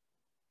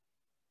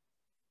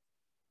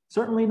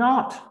 Certainly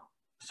not.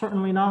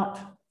 Certainly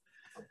not.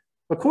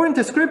 According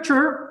to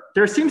Scripture,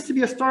 there seems to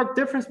be a stark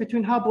difference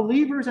between how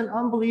believers and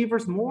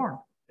unbelievers mourn.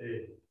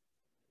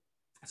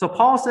 So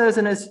Paul says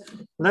in his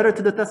letter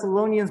to the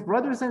Thessalonians,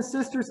 brothers and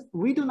sisters,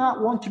 we do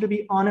not want you to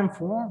be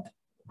uninformed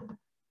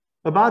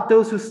about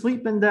those who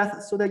sleep in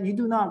death, so that you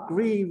do not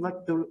grieve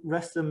like the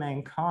rest of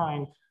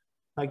mankind,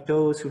 like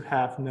those who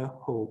have no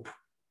hope.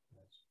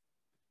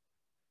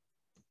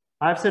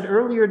 I've said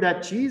earlier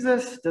that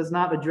Jesus does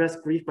not address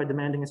grief by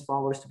demanding his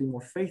followers to be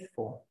more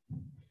faithful.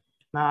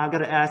 Now I've got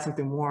to add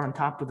something more on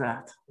top of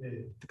that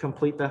to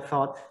complete that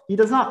thought. He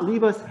does not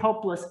leave us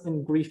helpless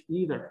in grief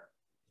either.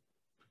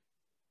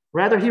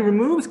 Rather, he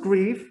removes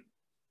grief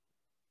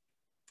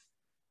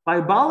by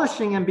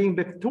abolishing and being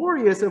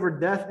victorious over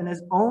death in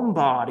his own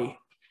body,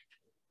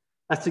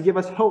 as to give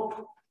us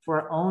hope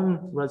for our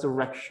own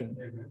resurrection.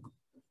 Amen.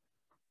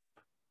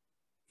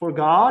 For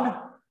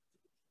God,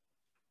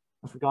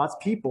 and for God's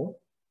people,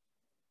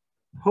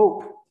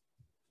 hope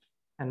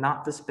and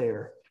not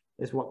despair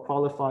is what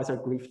qualifies our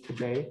grief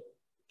today.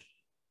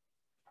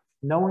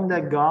 Knowing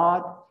that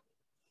God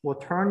will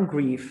turn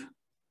grief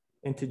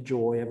into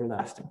joy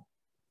everlasting.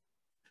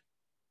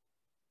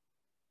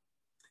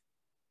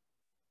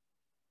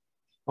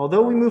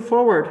 Although we move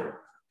forward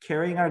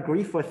carrying our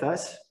grief with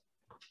us,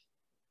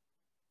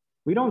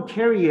 we don't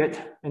carry it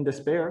in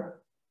despair.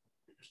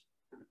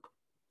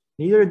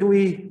 Neither do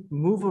we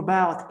move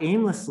about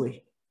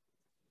aimlessly.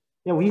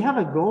 Yeah, we have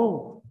a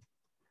goal.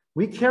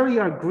 We carry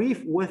our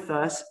grief with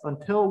us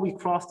until we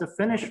cross the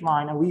finish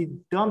line, and we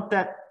dump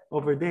that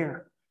over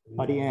there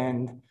by the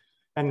end.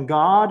 And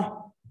God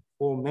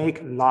will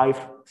make life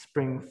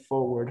spring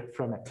forward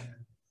from it.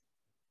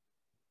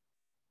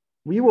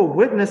 We will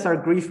witness our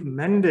grief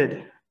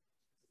mended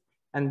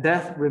and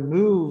death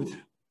removed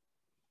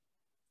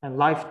and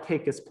life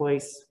take its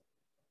place.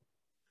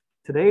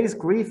 Today's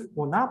grief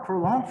will not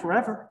prolong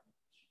forever.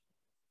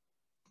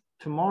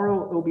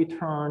 Tomorrow it will be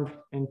turned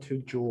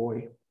into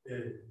joy.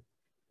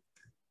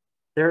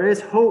 There is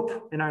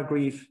hope in our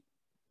grief,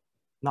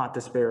 not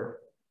despair.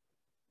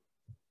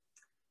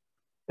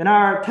 In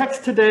our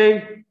text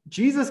today,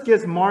 Jesus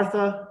gives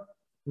Martha,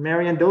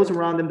 Mary, and those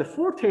around them the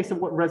foretaste of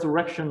what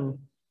resurrection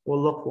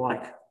will look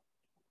like.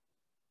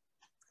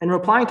 In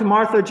replying to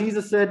Martha,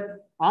 Jesus said,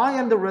 I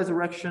am the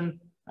resurrection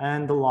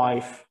and the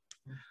life.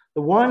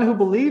 The one who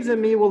believes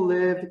in me will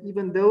live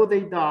even though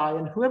they die,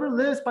 and whoever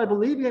lives by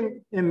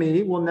believing in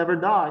me will never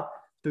die.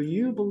 Do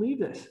you believe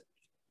this?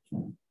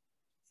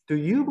 Do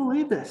you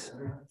believe this?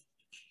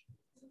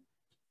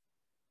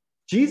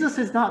 Jesus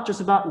is not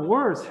just about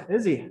words,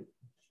 is he?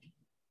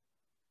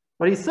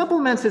 But he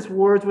supplements his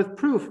words with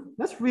proof.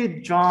 Let's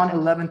read John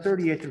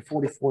 11:38 through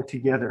 44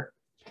 together.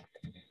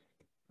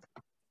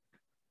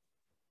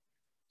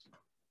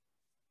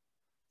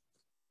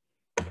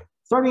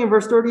 Starting in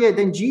verse 38,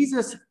 then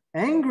Jesus,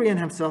 angry in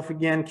himself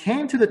again,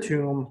 came to the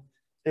tomb.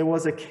 It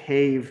was a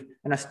cave,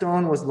 and a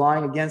stone was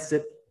lying against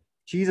it.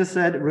 Jesus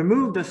said,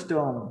 remove the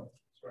stone.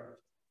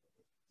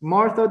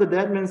 Martha, the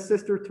dead man's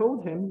sister,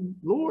 told him,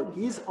 Lord,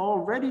 he's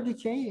already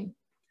decaying.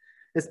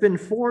 It's been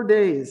 4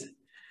 days.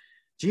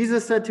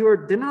 Jesus said to her,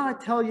 didn't I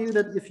tell you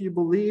that if you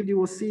believe, you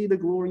will see the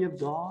glory of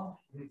God?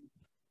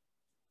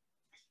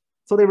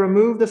 So they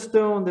removed the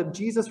stone. That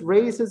Jesus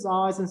raised his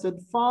eyes and said,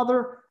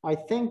 Father, I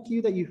thank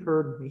you that you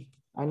heard me.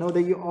 I know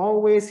that you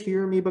always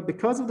hear me, but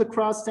because of the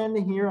crowd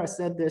standing here, I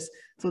said this,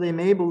 so they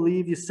may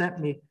believe you sent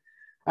me.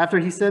 After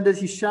he said this,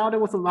 he shouted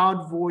with a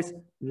loud voice,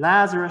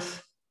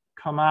 Lazarus,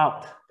 come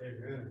out.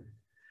 Amen.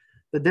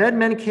 The dead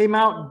man came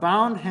out,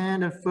 bound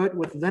hand and foot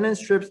with linen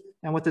strips,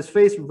 and with his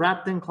face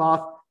wrapped in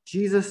cloth.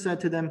 Jesus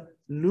said to them,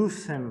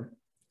 loose him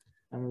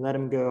and let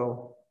him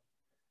go.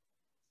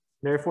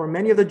 Therefore,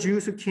 many of the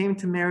Jews who came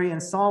to Mary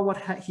and saw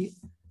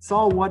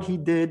what he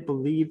did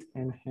believed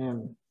in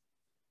him.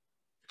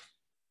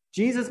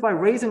 Jesus, by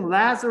raising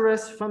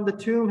Lazarus from the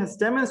tomb, has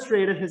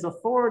demonstrated his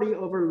authority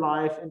over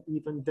life and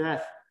even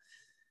death,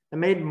 and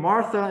made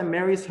Martha and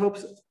Mary's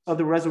hopes of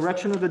the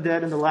resurrection of the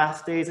dead in the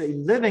last days a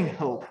living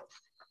hope.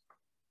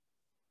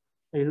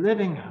 A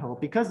living hope,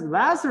 because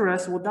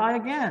Lazarus will die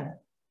again.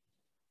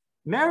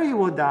 Mary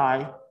will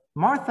die.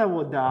 Martha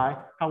will die.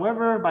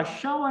 However, by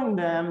showing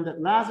them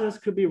that Lazarus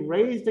could be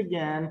raised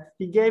again,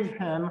 he gave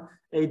him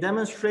a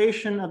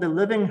demonstration of the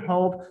living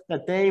hope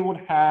that they would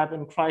have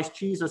in Christ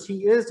Jesus.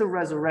 He is the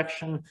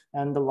resurrection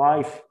and the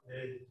life.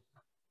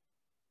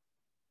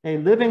 A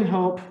living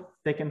hope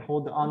they can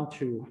hold on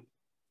to.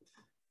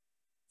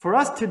 For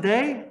us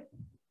today,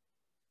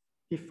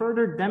 he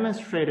further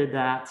demonstrated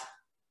that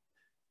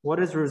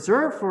what is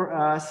reserved for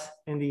us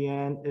in the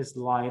end is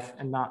life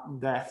and not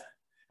death.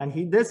 And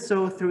he did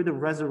so through the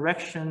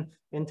resurrection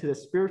into the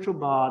spiritual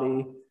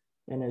body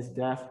in his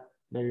death,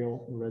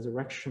 burial, and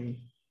resurrection.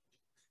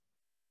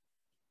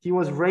 He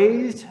was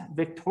raised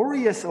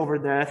victorious over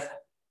death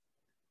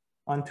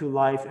unto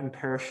life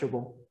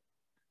imperishable,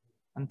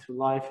 unto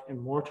life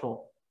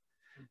immortal.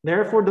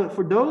 Therefore,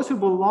 for those who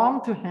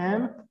belong to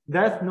him,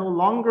 death no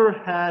longer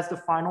has the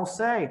final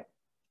say.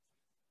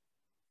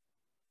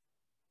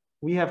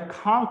 We have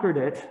conquered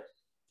it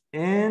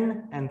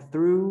in and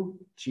through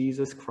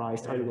Jesus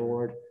Christ, our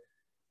Lord,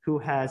 who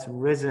has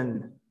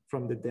risen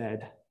from the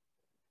dead.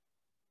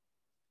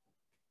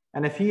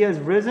 And if he has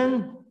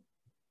risen,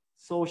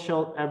 so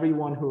shall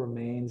everyone who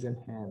remains in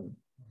him.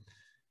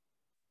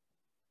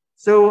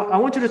 So I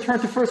want you to turn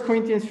to 1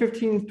 Corinthians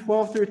 15,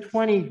 12 through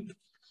 20,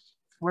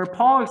 where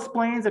Paul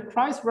explains that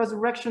Christ's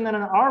resurrection and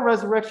our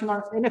resurrection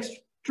are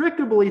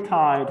inextricably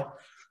tied.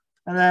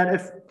 And that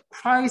if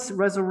Christ's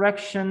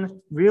resurrection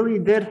really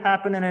did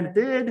happen, and it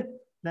did,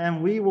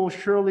 then we will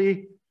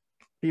surely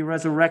be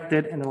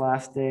resurrected in the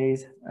last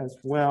days as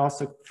well.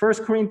 So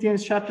 1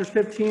 Corinthians chapter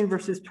 15,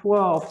 verses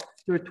 12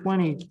 through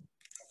 20.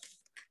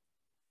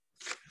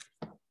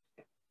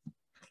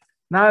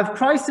 Now, if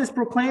Christ is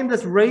proclaimed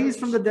as raised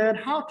from the dead,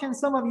 how can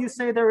some of you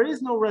say there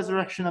is no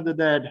resurrection of the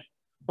dead?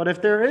 But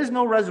if there is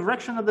no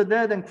resurrection of the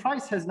dead, then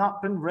Christ has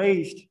not been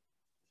raised.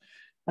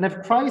 And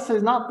if Christ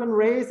has not been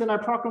raised, then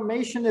our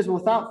proclamation is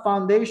without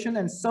foundation,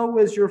 and so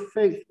is your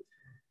faith.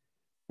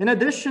 In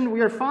addition, we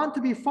are found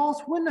to be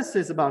false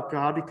witnesses about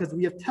God, because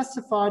we have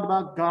testified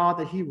about God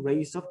that he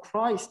raised up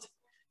Christ,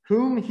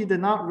 whom he did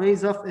not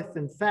raise up if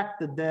in fact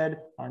the dead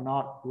are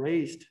not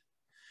raised.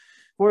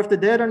 For if the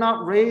dead are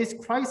not raised,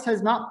 Christ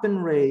has not been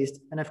raised.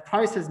 And if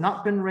Christ has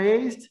not been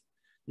raised,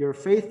 your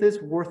faith is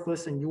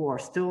worthless and you are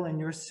still in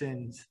your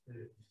sins.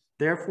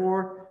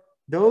 Therefore,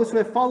 those who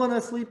have fallen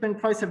asleep in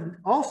Christ have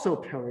also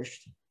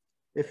perished.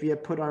 If we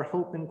have put our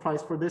hope in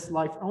Christ for this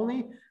life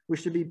only, we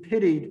should be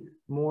pitied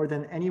more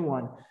than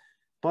anyone.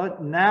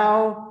 But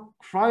now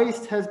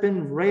Christ has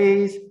been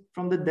raised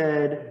from the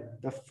dead,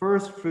 the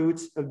first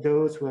fruits of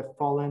those who have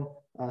fallen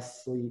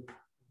asleep.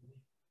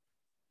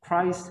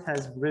 Christ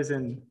has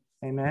risen.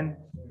 Amen.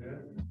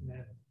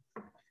 Amen.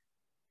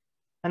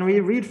 And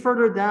we read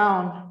further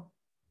down,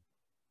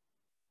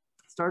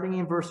 starting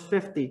in verse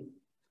 50,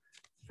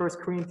 1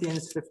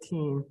 Corinthians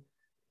 15.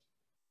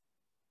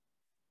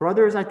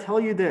 Brothers, I tell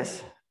you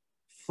this,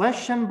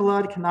 flesh and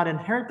blood cannot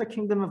inherit the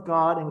kingdom of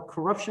God, and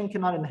corruption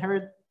cannot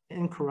inherit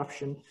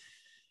incorruption.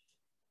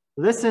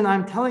 Listen,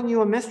 I'm telling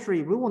you a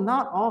mystery. We will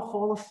not all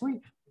fall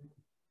asleep,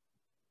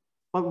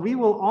 but we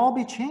will all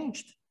be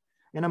changed.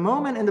 In a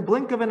moment, in the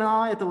blink of an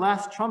eye, at the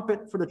last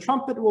trumpet, for the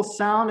trumpet will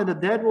sound, and the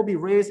dead will be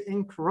raised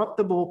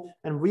incorruptible,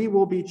 and we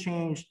will be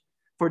changed.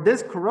 For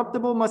this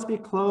corruptible must be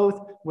clothed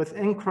with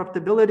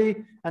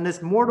incorruptibility, and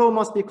this mortal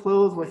must be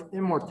clothed with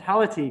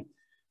immortality.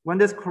 When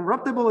this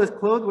corruptible is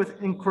clothed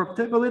with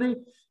incorruptibility,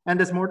 and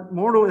this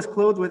mortal is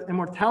clothed with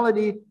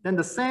immortality, then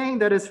the saying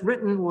that is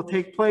written will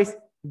take place.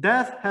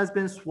 Death has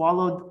been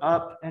swallowed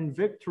up in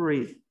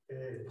victory.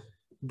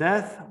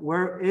 Death,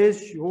 where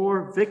is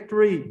your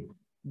victory?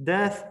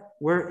 Death,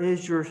 where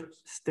is your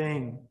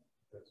sting?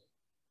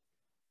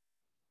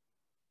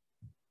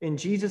 In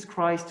Jesus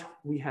Christ,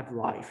 we have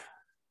life.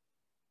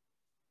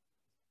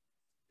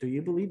 Do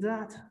you believe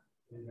that?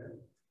 Amen.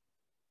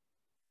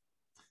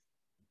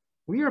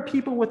 We are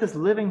people with this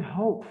living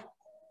hope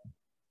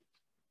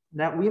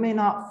that we may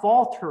not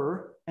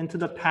falter into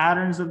the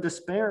patterns of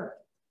despair,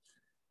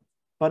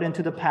 but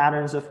into the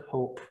patterns of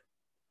hope.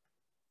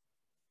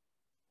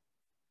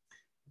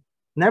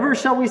 Never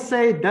shall we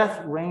say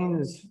death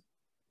reigns,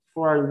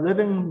 for our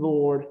living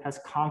Lord has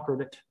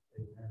conquered it.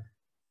 Amen.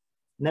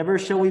 Never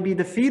shall we be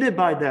defeated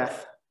by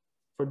death,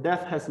 for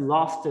death has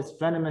lost its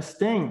venomous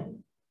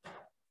sting,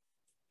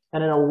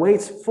 and it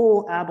awaits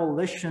full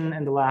abolition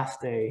in the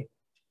last day.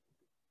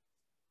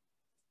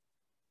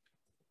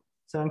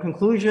 So in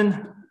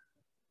conclusion,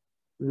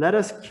 let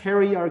us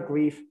carry our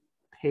grief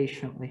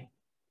patiently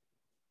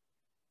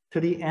to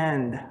the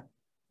end,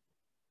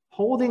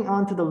 holding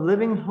on to the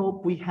living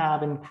hope we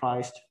have in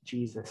Christ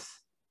Jesus.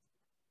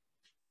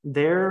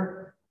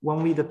 There,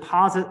 when we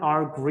deposit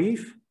our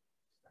grief,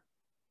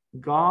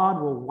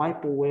 God will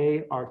wipe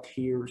away our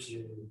tears.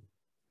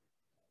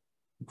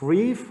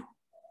 Grief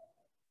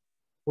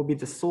will be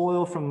the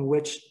soil from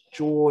which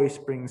joy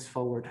springs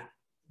forward.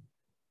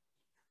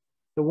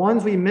 The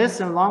ones we miss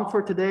and long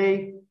for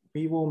today,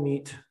 we will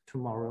meet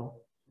tomorrow.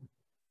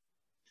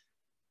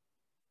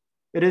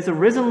 It is a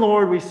risen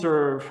Lord we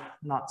serve,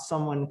 not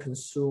someone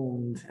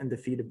consumed and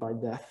defeated by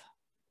death.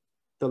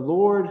 The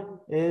Lord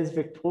is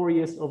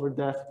victorious over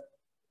death,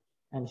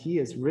 and he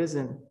is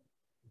risen.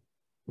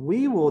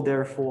 We will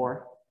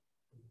therefore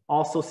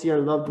also see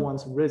our loved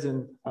ones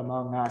risen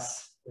among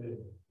us.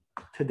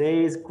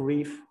 Today's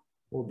grief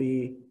will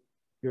be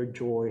your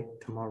joy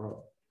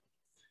tomorrow.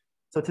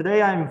 So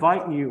today I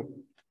invite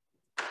you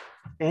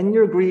in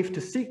your grief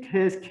to seek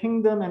his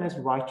kingdom and his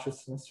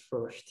righteousness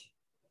first.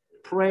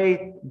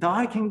 Pray,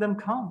 thy kingdom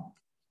come.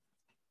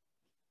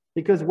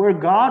 Because where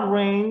God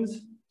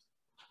reigns,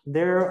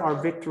 there our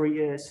victory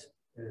is.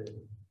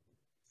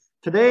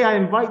 Today I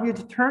invite you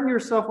to turn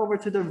yourself over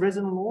to the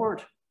risen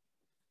Lord.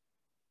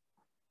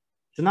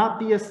 Do not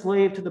be a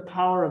slave to the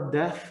power of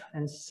death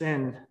and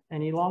sin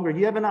any longer.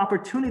 You have an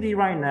opportunity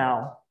right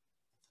now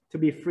to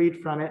be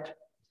freed from it.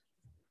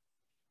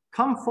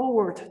 Come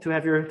forward to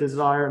have your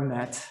desire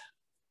met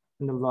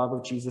in the love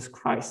of Jesus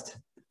Christ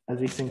as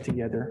we sing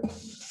together.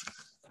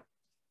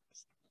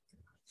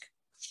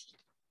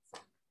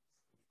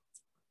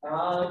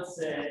 God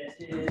sent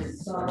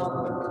his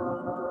Son,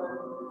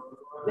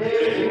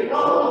 they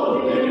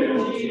called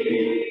him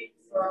Jesus.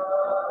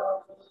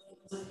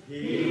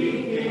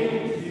 He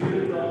came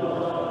to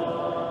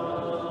love,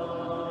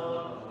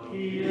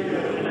 heal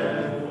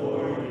and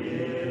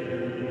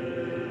forgive.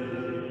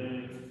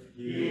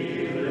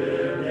 He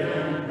lived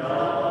and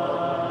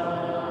died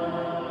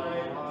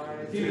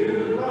to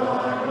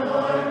guard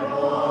my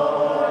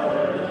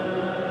pardon,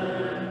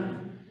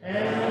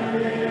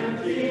 and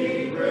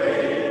empty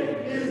grave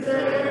is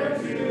there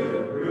to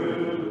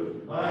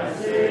prove my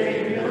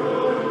Savior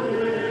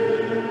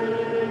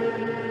lives.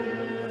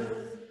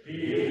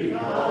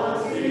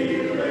 Because he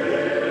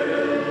lives,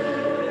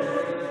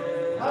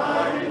 I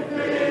can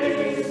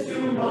face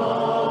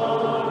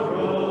tomorrow.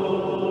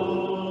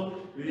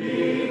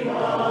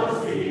 Because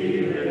he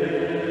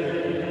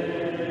lives,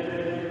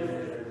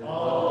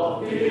 all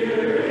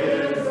fear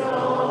is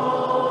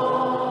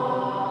gone.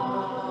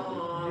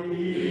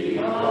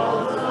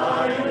 Because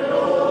I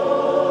know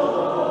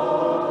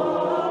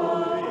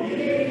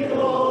he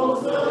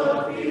holds the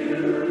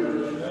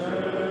future,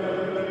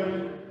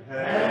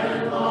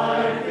 and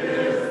life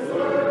is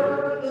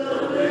worth the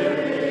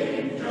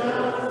living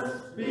just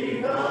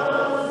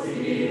because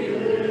he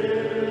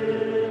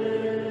lives.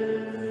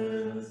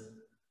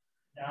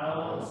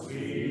 Now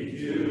sweet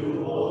to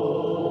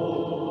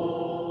hold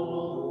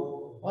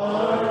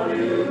our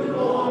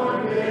newborn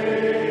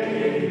baby.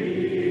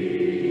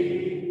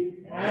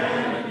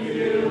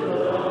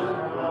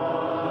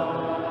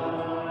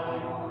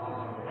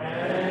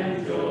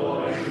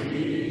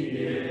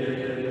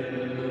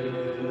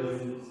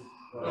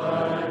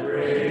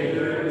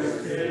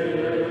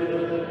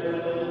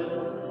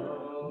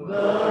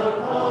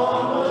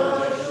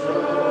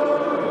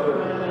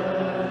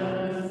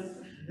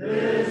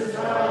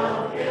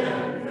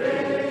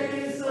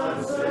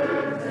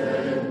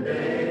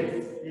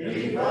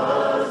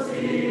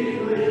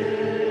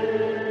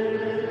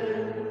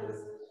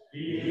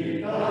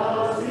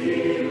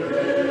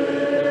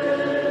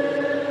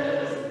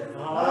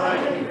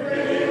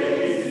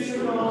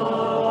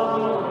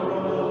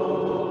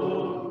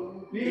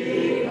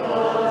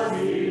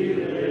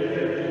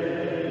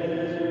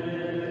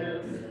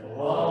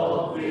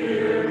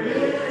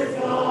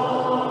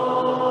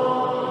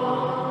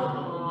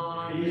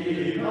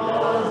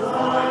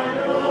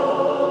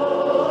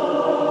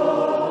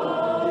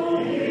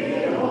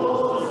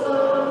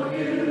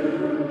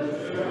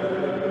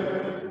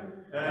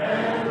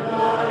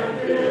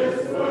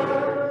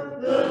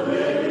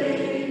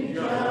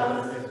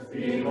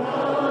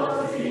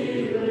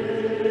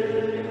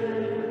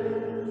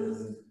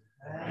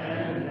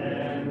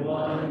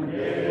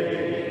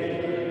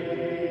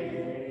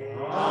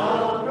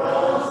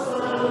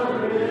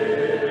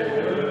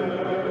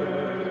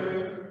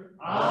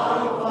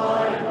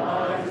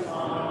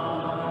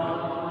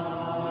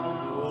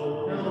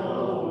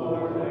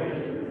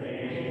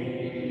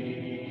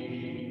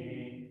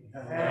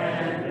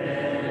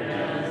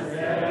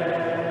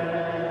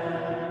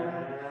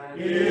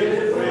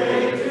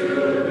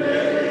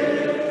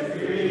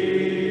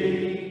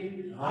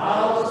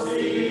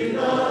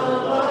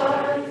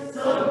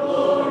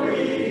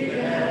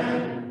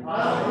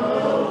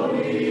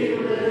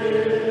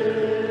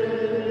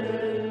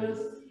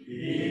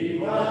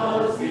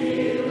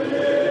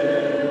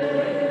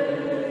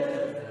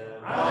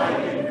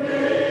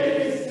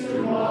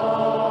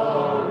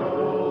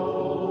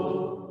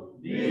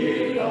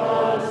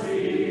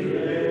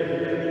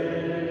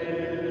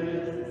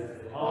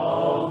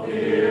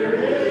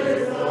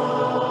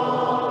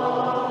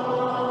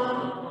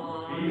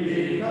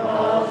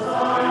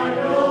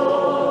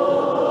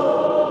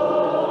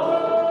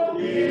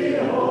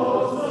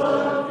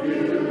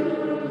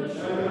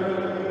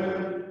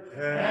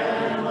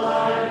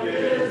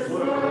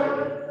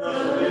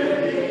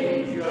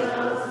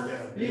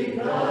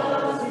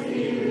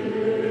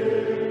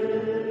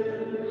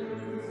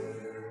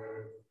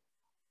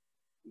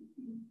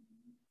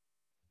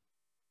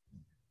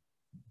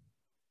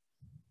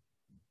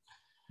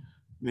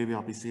 Maybe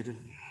I'll be seated.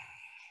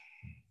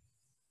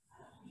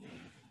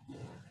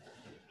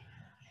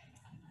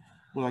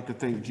 We'd like to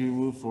thank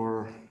Jiwoo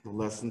for the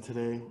lesson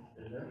today.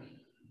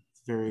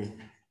 It's very,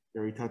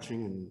 very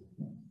touching, and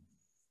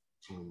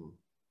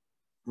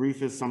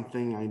grief is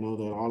something I know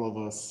that all of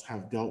us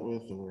have dealt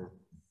with, or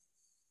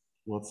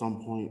will at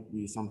some point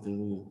be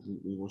something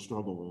we will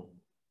struggle with.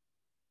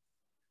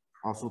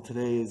 Also,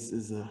 today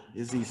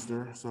is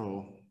Easter,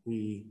 so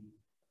we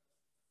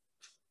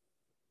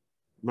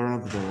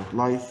learn of the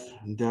life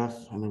and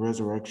death and the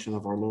resurrection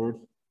of our Lord.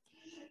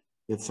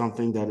 It's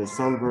something that is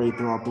celebrated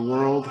throughout the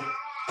world,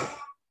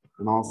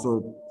 and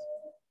also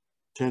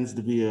tends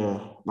to be an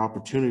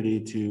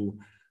opportunity to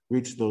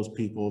reach those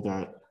people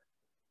that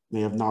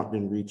may have not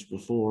been reached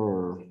before,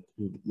 or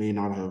who may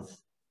not have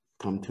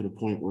come to the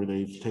point where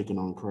they've taken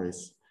on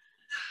Christ.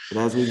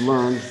 But as we've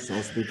learned,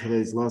 as through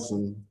today's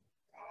lesson,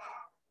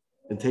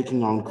 in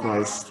taking on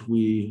Christ,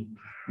 we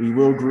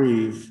will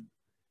grieve,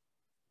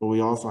 but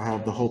we also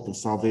have the hope of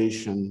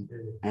salvation,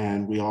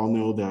 and we all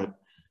know that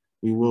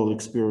we will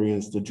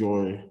experience the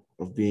joy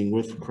of being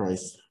with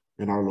Christ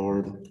and our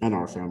Lord and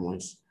our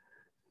families.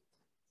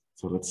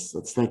 So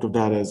let's think of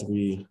that as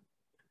we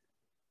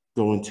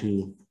go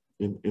into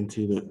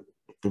the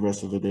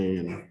rest of the day.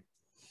 And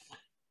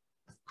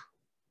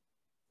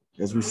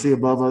as we see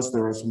above us,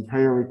 there are some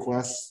prayer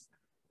requests.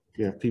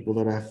 We have people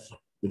that have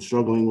been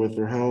struggling with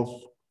their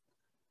health,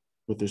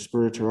 with their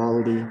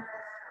spirituality.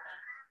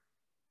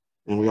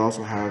 And we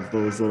also have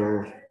those that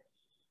are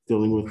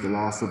dealing with the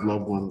loss of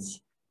loved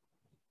ones.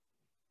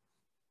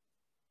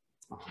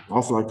 I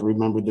also like to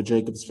remember the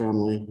Jacobs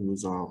family,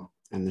 who's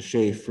and the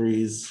Shea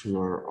Freeze, who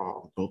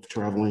are both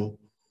traveling.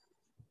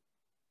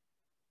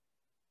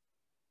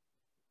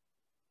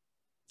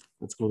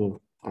 Let's go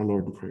to our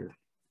Lord in prayer.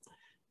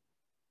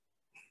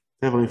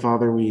 Heavenly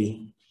Father,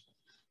 we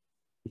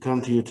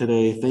come to you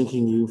today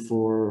thanking you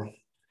for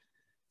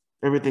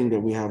everything that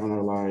we have in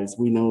our lives.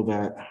 We know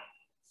that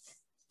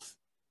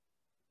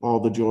all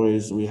the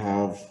joys we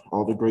have,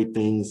 all the great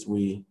things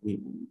we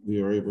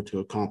are able to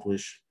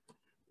accomplish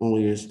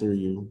only is through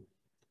you.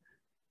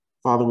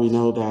 Father, we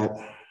know that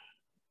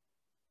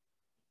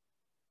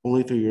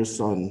only through your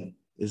Son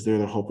is there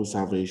the hope of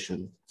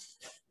salvation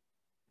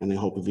and the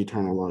hope of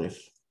eternal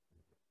life.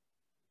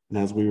 And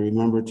as we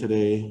remember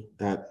today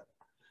that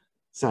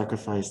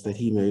sacrifice that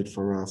he made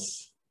for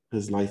us,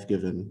 his life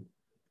given,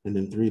 and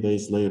then 3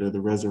 days later, the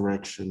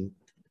resurrection,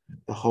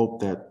 the hope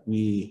that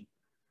we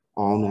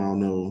all now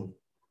know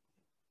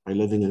by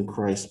living in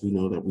Christ, we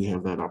know that we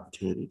have that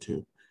opportunity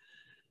too.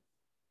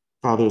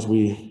 Father, as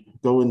we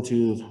go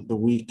into the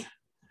week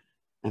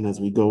and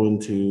as we go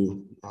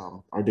into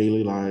our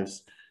daily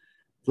lives,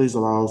 please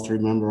allow us to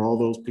remember all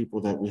those people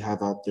that we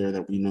have out there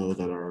that we know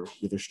that are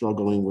either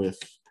struggling with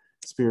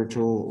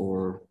spiritual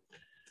or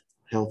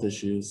health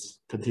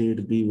issues. Continue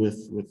to be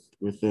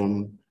with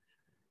them,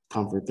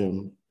 comfort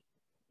them,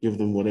 give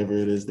them whatever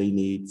it is they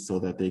need so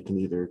that they can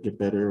either get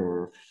better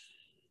or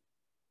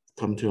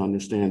come to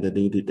understand that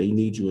they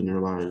need you in their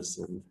lives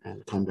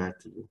and come back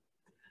to you.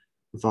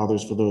 And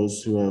fathers, for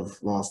those who have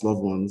lost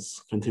loved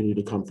ones, continue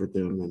to comfort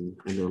them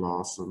in their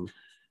loss. And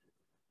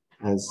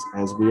as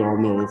we all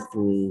know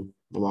through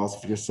the loss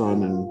of your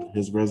Son and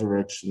his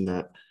resurrection,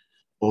 that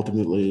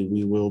ultimately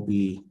we will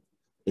be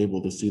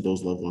able to see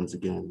those loved ones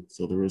again.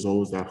 So there is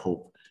always that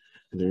hope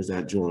and there's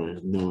that joy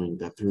of knowing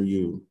that through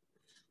you,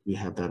 we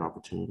have that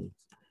opportunity.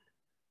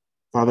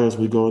 Father, as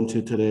we go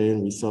into today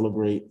and we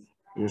celebrate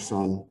your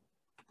Son,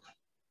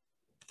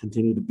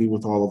 continue to be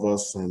with all of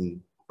us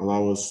and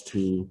allow us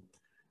to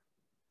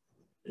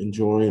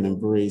enjoy and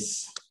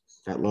embrace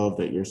that love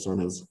that your Son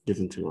has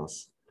given to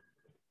us.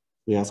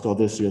 We ask all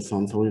this in your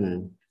Son's holy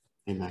name.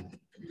 Amen.